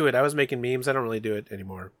was into it. I was making memes. I don't really do it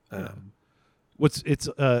anymore. That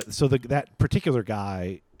particular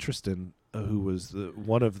guy, Tristan, who was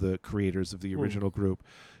one of the creators of the original group,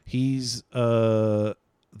 he's the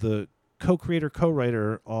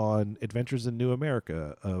co-writer on Adventures in New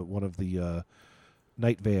America, one of the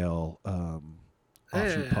Night Vale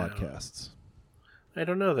offshoot podcasts. I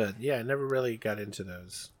don't know that. Yeah, I never really got into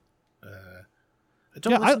those. I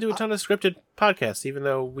don't listen to a ton of scripted podcasts, even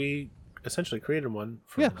though we essentially created one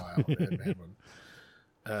for a while and had one,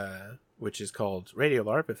 which is called Radio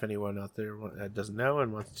LARP. If anyone out there doesn't know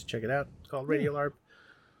and wants to check it out, it's called Radio LARP.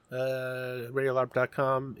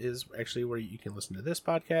 RadioLARP.com is actually where you can listen to this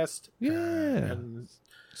podcast. And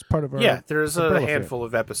it's part of our there's a handful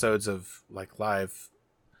of episodes of like live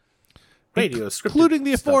radio, including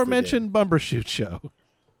the aforementioned Bumbershoot show.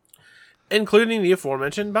 Including the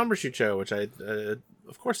aforementioned Bumbershoot show, which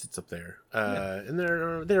of course it's up there. And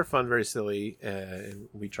they're fun, very silly, and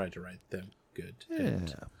we tried to write them good.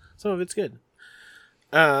 And some of it's good.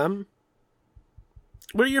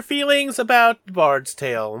 What are your feelings about Bard's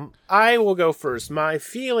Tale? I will go first. My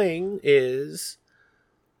feeling is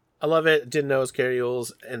I love it. Didn't know it was Carrie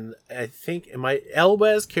Elwes, and I think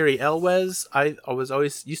Carrie Elwes. I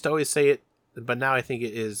used to always say it, but now I think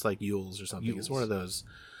it is like Yules or something. It's one of those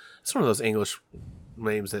English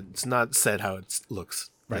names that it's not said how it looks.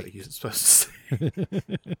 Right, like you're supposed to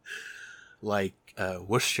say. Like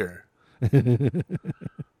Worcestershire.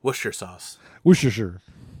 Worcestershire sauce. Worcestershire.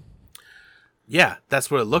 Yeah, that's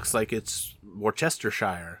what it looks like. It's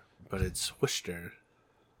Worcestershire, but it's Worcester.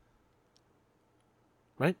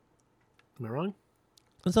 Right? Am I wrong?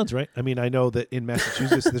 That sounds right. I mean, I know that in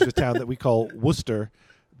Massachusetts there's a town that we call Worcester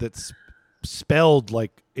that's spelled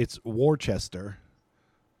like it's Worcester.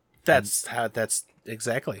 That's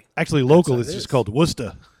Exactly. Actually, local That's is what it just is. called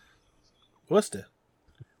Worcester.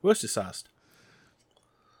 Worcester sauce.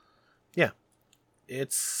 Yeah.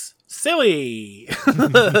 It's silly.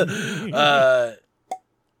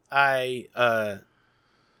 I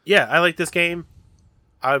I like this game.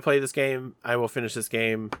 I would play this game. I will finish this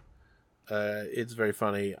game. It's very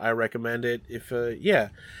funny. I recommend it. If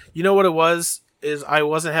you know what it was is I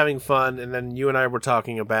wasn't having fun, and then you and I were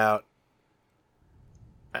talking about,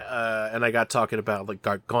 and I got talking about like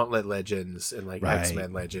Gauntlet Legends and like Right.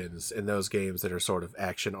 X-Men Legends and those games that are sort of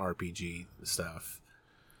action RPG stuff,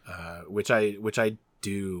 which I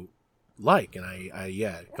do like, and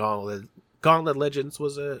I Gauntlet Legends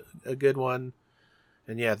was a good one.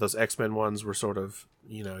 And yeah, those X-Men ones were sort of,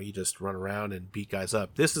 you just run around and beat guys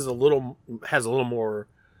up. This is has a little more,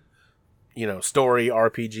 story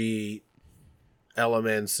RPG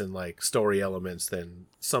elements and like story elements than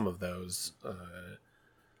some of those,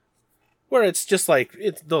 where it's just like,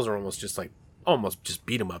 those are almost just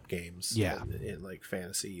beat 'em up games. Yeah. In like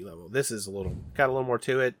fantasy level. This is got a little more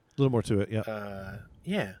to it. A little more to it, yeah.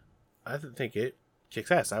 Yeah. I think it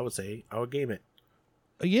kicks ass. I would say I would game it.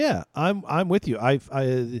 Yeah, I'm with you. I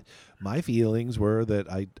my feelings were that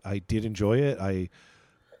I did enjoy it.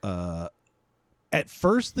 At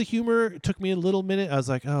first the humor took me a little minute. I was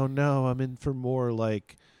like, oh no, I'm in for more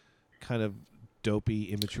like kind of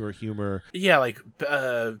dopey, immature humor. Yeah, like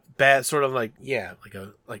bad, sort of like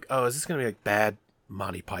oh, is this gonna be like bad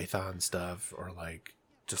Monty Python stuff, or like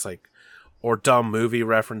just like, or dumb movie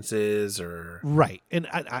references, or Right, and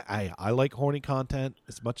I like horny content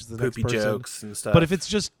as much as the next poopy person. jokes and stuff. But if it's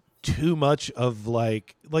just too much of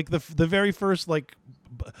like the very first like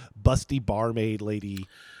busty barmaid lady,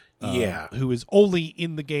 who is only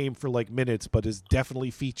in the game for like minutes, but is definitely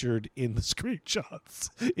featured in the screenshots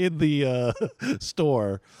in the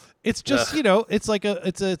store. It's just it's like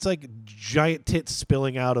it's like giant tits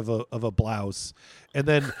spilling out of a blouse, and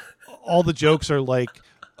then all the jokes are like,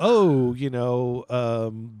 oh,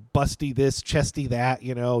 busty this, chesty that,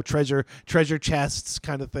 treasure chests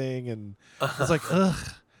kind of thing, and it's like,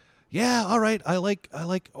 ugh, yeah, all right, I like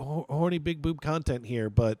horny big boob content here,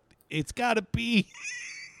 but it's gotta be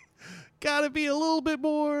a little bit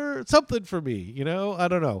more something for me, I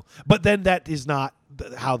don't know. But then that is not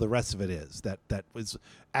how the rest of it is. That was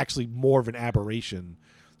actually more of an aberration,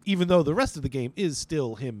 even though the rest of the game is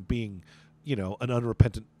still him being, an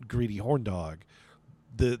unrepentant, greedy horn dog.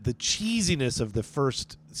 The cheesiness of the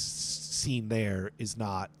first scene there is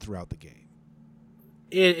not throughout the game.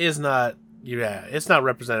 It is not. Yeah, it's not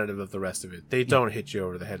representative of the rest of it. They don't hit you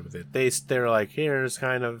over the head with it. They're like, here's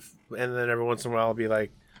kind of, and then every once in a while I'll be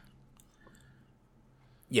like,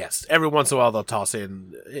 yes. Every once in a while they'll toss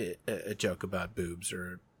in a joke about boobs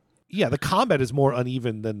or. Yeah, the combat is more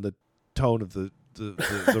uneven than the tone of the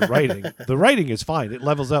writing. The writing is fine. It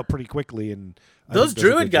levels out pretty quickly, and those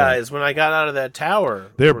druid guys, when I got out of that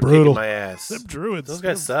tower, they're were brutal. kicking my ass. Them druids, Those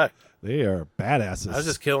guys suck. They are badasses. I was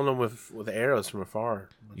just killing them with arrows from afar.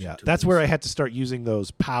 Yeah, that's where I had to start using those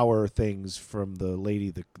power things from the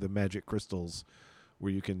lady, the magic crystals,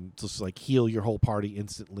 where you can just like heal your whole party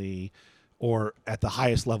instantly, or at the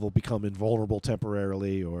highest level become invulnerable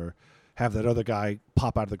temporarily, or have that other guy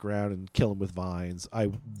pop out of the ground and kill him with vines. I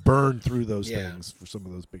burned through those things for some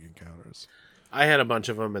of those big encounters. I had a bunch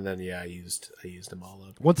of them, and then I used them all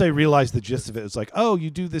up. Once I realized the gist of it, it's like, oh, you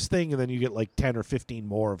do this thing, and then you get like 10 or 15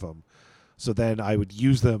 more of them. So then I would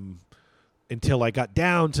use them until I got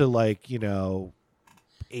down to like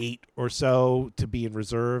 8 or so to be in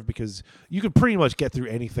reserve, because you can pretty much get through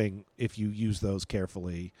anything if you use those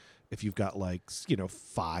carefully. If you've got like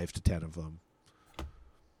 5 to 10 of them.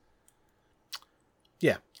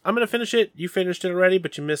 Yeah, I'm gonna finish it. You finished it already,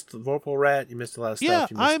 but you missed the Vorpal Rat. You missed a lot of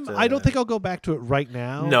stuff. Yeah, I don't think I'll go back to it right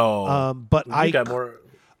now. No, but you got more.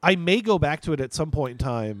 I may go back to it at some point in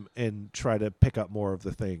time and try to pick up more of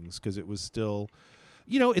the things, because it was still,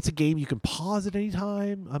 it's a game you can pause at any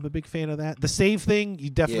time. I'm a big fan of that. The save thing, you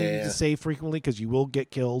definitely need to save frequently, because you will get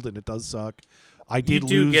killed and it does suck. I did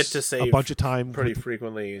lose get to save a bunch of time pretty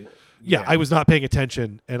frequently. Yeah, I was not paying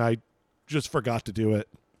attention and I just forgot to do it.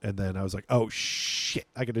 And then I was like, oh shit,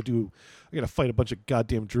 I gotta fight a bunch of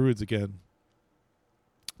goddamn druids again.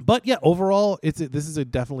 But yeah, overall, this is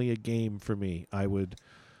definitely a game for me. I would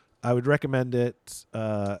recommend it.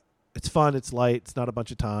 It's fun, it's light, it's not a bunch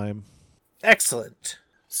of time. Excellent.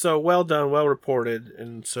 So well done, well reported.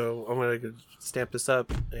 And so I'm going to stamp this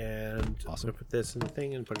up, and I'm going to put this in the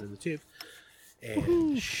thing and put it in the tube.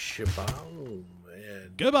 And shaboom.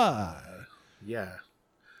 And goodbye. Yeah.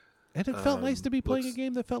 And it felt nice to be playing a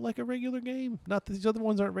game that felt like a regular game. Not that these other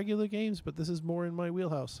ones aren't regular games, but this is more in my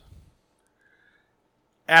wheelhouse.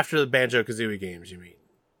 After the Banjo-Kazooie games, you mean?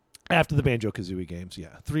 After the Banjo-Kazooie games,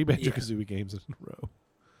 yeah. 3 Banjo-Kazooie games in a row.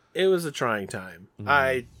 It was a trying time.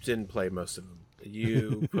 I didn't play most of them.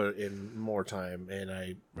 You put in more time, and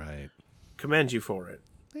I commend you for it.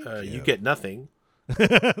 You get nothing.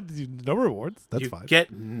 No rewards. That's fine. You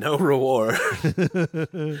get no reward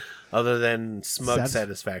other than smug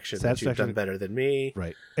satisfaction that you've done better than me.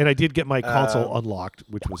 Right. And I did get my console unlocked,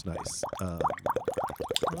 which was nice. That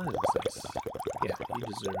is nice. Yeah, you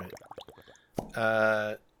deserve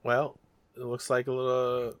it. Well, it looks like a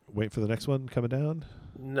little... Wait for the next one coming down?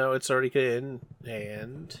 No, it's already in,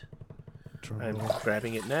 and... I'm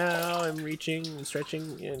grabbing it now. I'm reaching and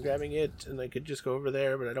stretching and grabbing it, and I could just go over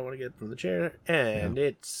there, but I don't want to get it from the chair. And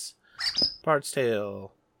it's Bard's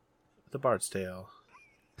Tale. The Bard's Tale.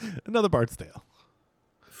 Another Bard's Tale.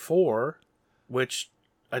 4, which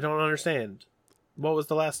I don't understand. What was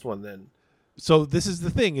the last one then? So this is the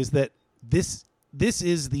thing: is that this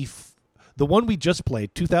is the one we just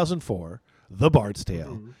played, 2004, The Bard's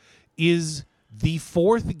Tale, is the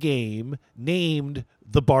 4th game named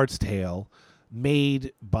The Bard's Tale,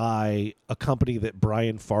 made by a company that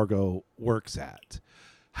Brian Fargo works at.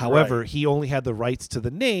 However, he only had the rights to the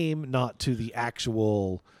name, not to the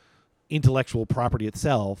actual intellectual property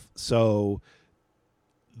itself. So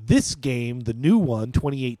this game, the new one,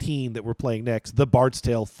 2018, that we're playing next, The Bard's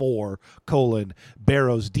Tale 4,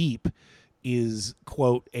 Barrows Deep, is,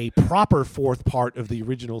 quote, a proper 4th part of the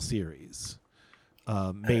original series.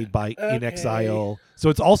 Made by In Exile. So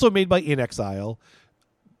it's also made by In Exile,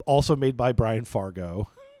 also made by Brian Fargo,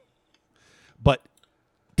 but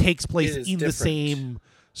takes place in the same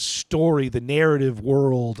story, the narrative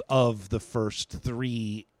world of the first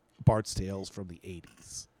 3 Bard's Tales from the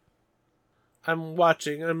 80s. I'm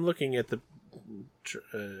looking at the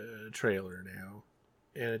trailer now,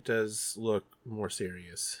 and it does look more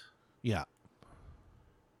serious. Yeah.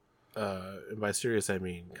 And by serious, I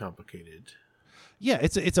mean complicated. Yeah,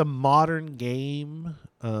 it's a modern game.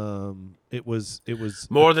 It was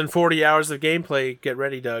more than 40 hours of gameplay. Get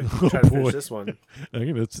ready, Doug. Try to finish this one. I'm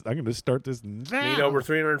gonna start this now. Need over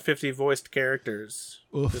 350 voiced characters.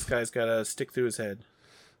 Oof. This guy's got a stick through his head.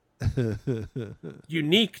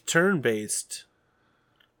 Unique turn-based.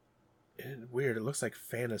 And weird. It looks like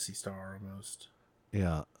Phantasy Star almost.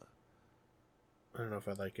 Yeah. I don't know if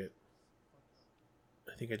I like it.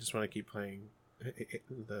 I think I just want to keep playing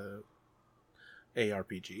the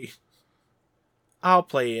ARPG. I'll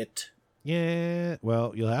play it. Yeah,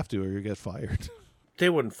 well, you'll have to or you'll get fired. They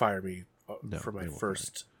wouldn't fire me for my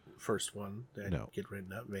first one. I'd get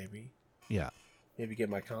written up, maybe. Yeah. Maybe get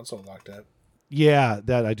my console locked up. Yeah,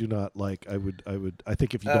 that I do not like. I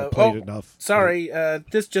think if you don't play it enough. Sorry,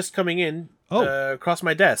 this just coming in across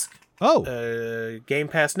my desk. Oh. Game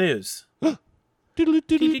Pass news. Coming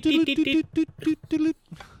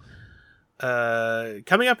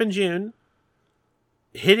up in June,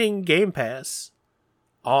 hitting Game Pass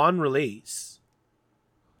on release,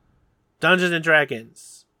 Dungeons and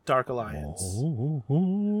Dragons Dark Alliance.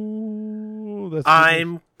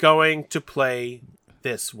 I'm going to play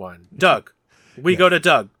this one. Doug, we go to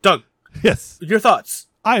Doug. Doug, yes, your thoughts?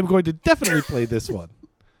 I am going to definitely play this one.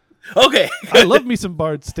 Okay, I love me some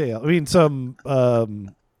Bard's Tale. I mean, some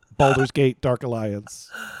Baldur's Gate Dark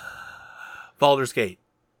Alliance. Baldur's Gate.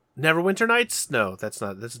 Neverwinter Nights? No, that's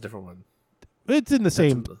not. That's a different one. It's in the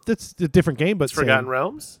same. That's a different game, but Forgotten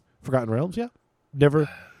Realms. Forgotten Realms, yeah.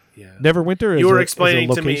 Neverwinter. You were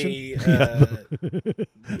explaining to me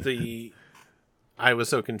the. I was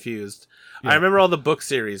so confused. Yeah. I remember all the book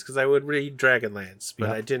series because I would read Dragonlance,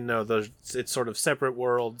 but I didn't know those. It's sort of separate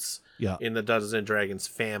worlds. Yeah. In the Dungeons and Dragons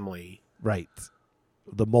family. Right.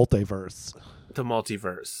 The multiverse. The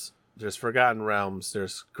multiverse. There's Forgotten Realms.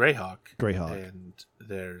 There's Greyhawk. And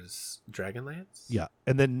there's Dragonlance. Yeah.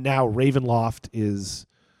 And then now Ravenloft is,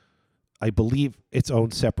 I believe, its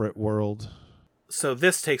own separate world. So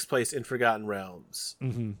this takes place in Forgotten Realms.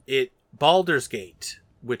 Mm-hmm. Baldur's Gate,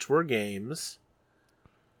 which were games.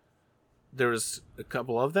 There was a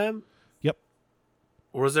couple of them. Yep.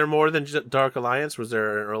 Was there more than Dark Alliance? Was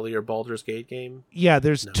there an earlier Baldur's Gate game? Yeah,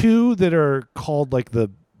 there's 2 that are called like the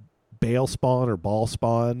Bale Spawn or Ball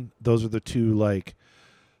Spawn. Those are the 2 like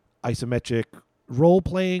isometric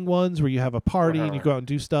role-playing ones where you have a party and you go out and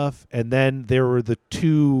do stuff. And then there were the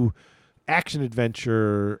 2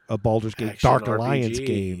 action-adventure Baldur's Gate Dark RPG. Alliance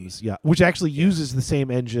games, which actually uses the same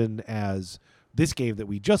engine as this game that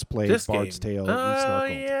we just played, Bard's Tale. Oh,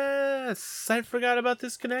 yes. I forgot about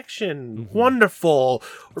this connection. Mm-hmm. Wonderful.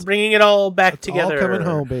 We're bringing it all back together. All coming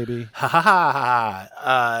home, baby. Ha ha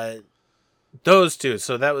ha. Those 2.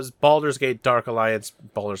 So that was Baldur's Gate Dark Alliance,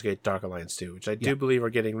 Baldur's Gate Dark Alliance 2, which I do believe are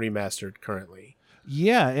getting remastered currently.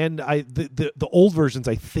 Yeah, and the old versions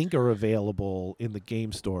I think are available in the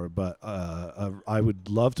game store, but I would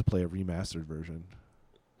love to play a remastered version.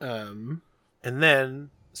 And then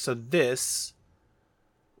so this.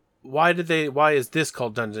 Why is this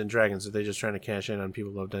called Dungeons and Dragons? Are they just trying to cash in on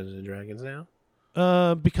people who love Dungeons and Dragons now?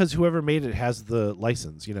 Because whoever made it has the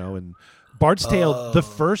license, and Bard's Tale, the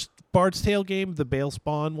first Bard's Tale game, the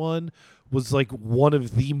Balespawn one, was like one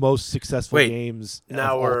of the most successful games of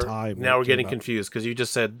all time. Now we're getting confused because you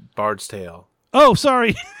just said Bard's Tale. Oh,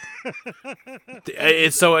 sorry.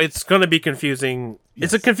 It's going to be confusing.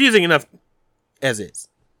 Yes. It's confusing enough as is.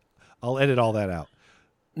 I'll edit all that out.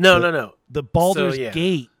 No. The Baldur's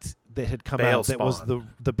Gate that had come out, that was the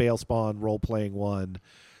Balespawn role-playing one.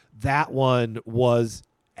 That one was,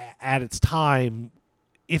 at its time,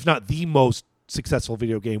 if not the most successful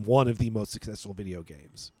video game, one of the most successful video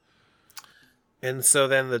games. And so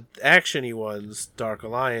then the action-y ones, Dark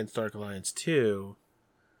Alliance 2...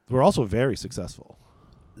 were also very successful.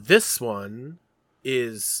 This one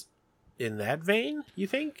is in that vein, you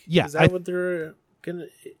think? Yeah. Is that what they're gonna...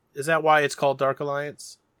 Is that why it's called Dark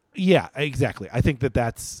Alliance? Yeah, exactly. I think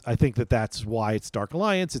that's why it's Dark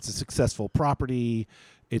Alliance. It's a successful property.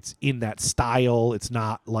 It's in that style. It's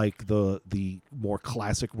not like the more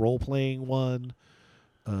classic role playing one.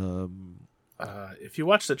 If you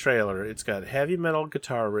watch the trailer, it's got heavy metal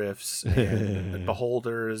guitar riffs and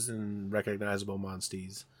beholders and recognizable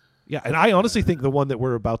monsties. Yeah, and I honestly think the one that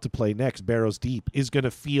we're about to play next, Barrows Deep, is going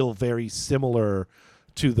to feel very similar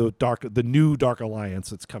to the new Dark Alliance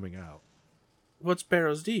that's coming out. What's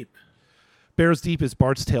Barrows Deep? Barrows Deep is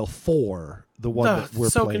Bard's Tale 4, the one that we're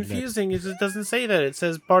playing next. It's so confusing. It doesn't say that. It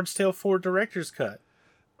says Bard's Tale 4 Director's Cut.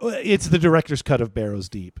 It's the director's cut of Barrows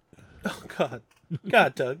Deep. Oh, God.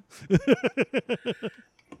 God, Doug.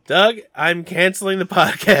 Doug, I'm canceling the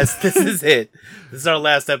podcast. This is it. This is our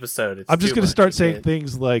last episode. I'm just going to start saying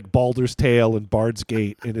things like Baldur's Tale and Bard's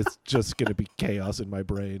Gate, and it's just going to be chaos in my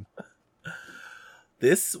brain.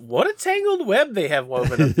 What a tangled web they have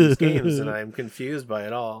woven up these games, and I'm confused by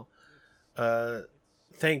it all.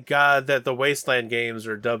 Thank God that the Wasteland games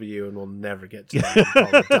are W, and we'll never get to them.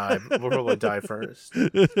 We'll probably die first.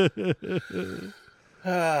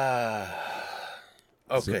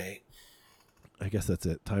 Okay. So, I guess that's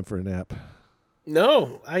it. Time for a nap.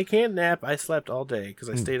 No, I can't nap. I slept all day because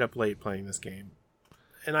I stayed up late playing this game.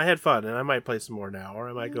 And I had fun, and I might play some more now, or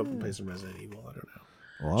I might go up and play some Resident Evil. I don't know.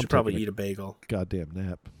 Well, should probably eat a bagel. Goddamn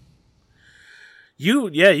nap.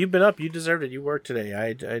 You've been up. You deserved it. You worked today.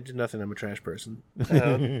 I did nothing. I'm a trash person. This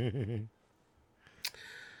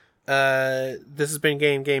has been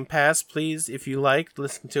Game Pass. Please, if you like,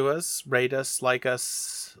 listen to us, rate us, like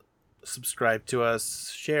us, subscribe to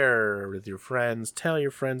us, share with your friends, tell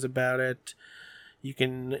your friends about it. You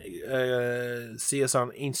can see us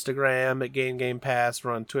on Instagram at Game Pass.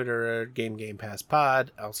 We're on Twitter at Game Pass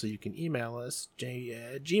Pod. Also, you can email us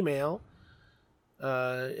Gmail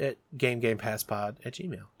at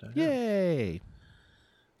gamepasspod@gmail.com. Yay!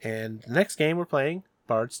 And the next game we're playing,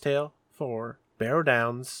 Bard's Tale 4, Barrow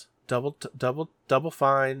Downs, Double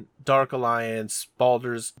Fine, Dark Alliance,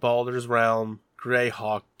 Baldur's Realm,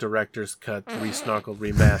 Greyhawk Director's Cut, Resnarkled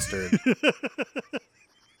Remastered.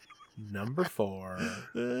 Number 4.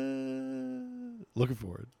 Looking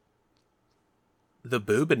forward. The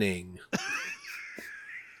Boobening.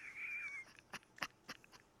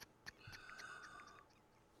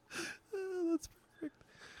 That's perfect.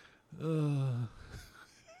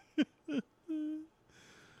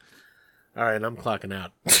 All right, I'm clocking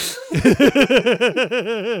out.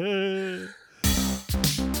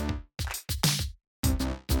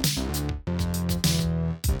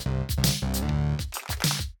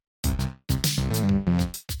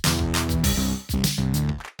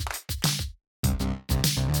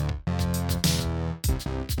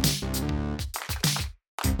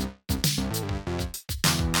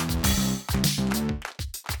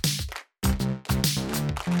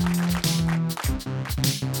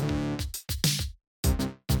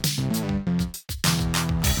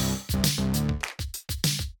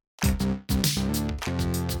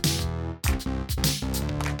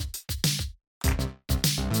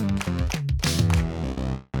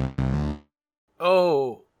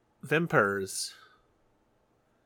 Oh, Vimpers.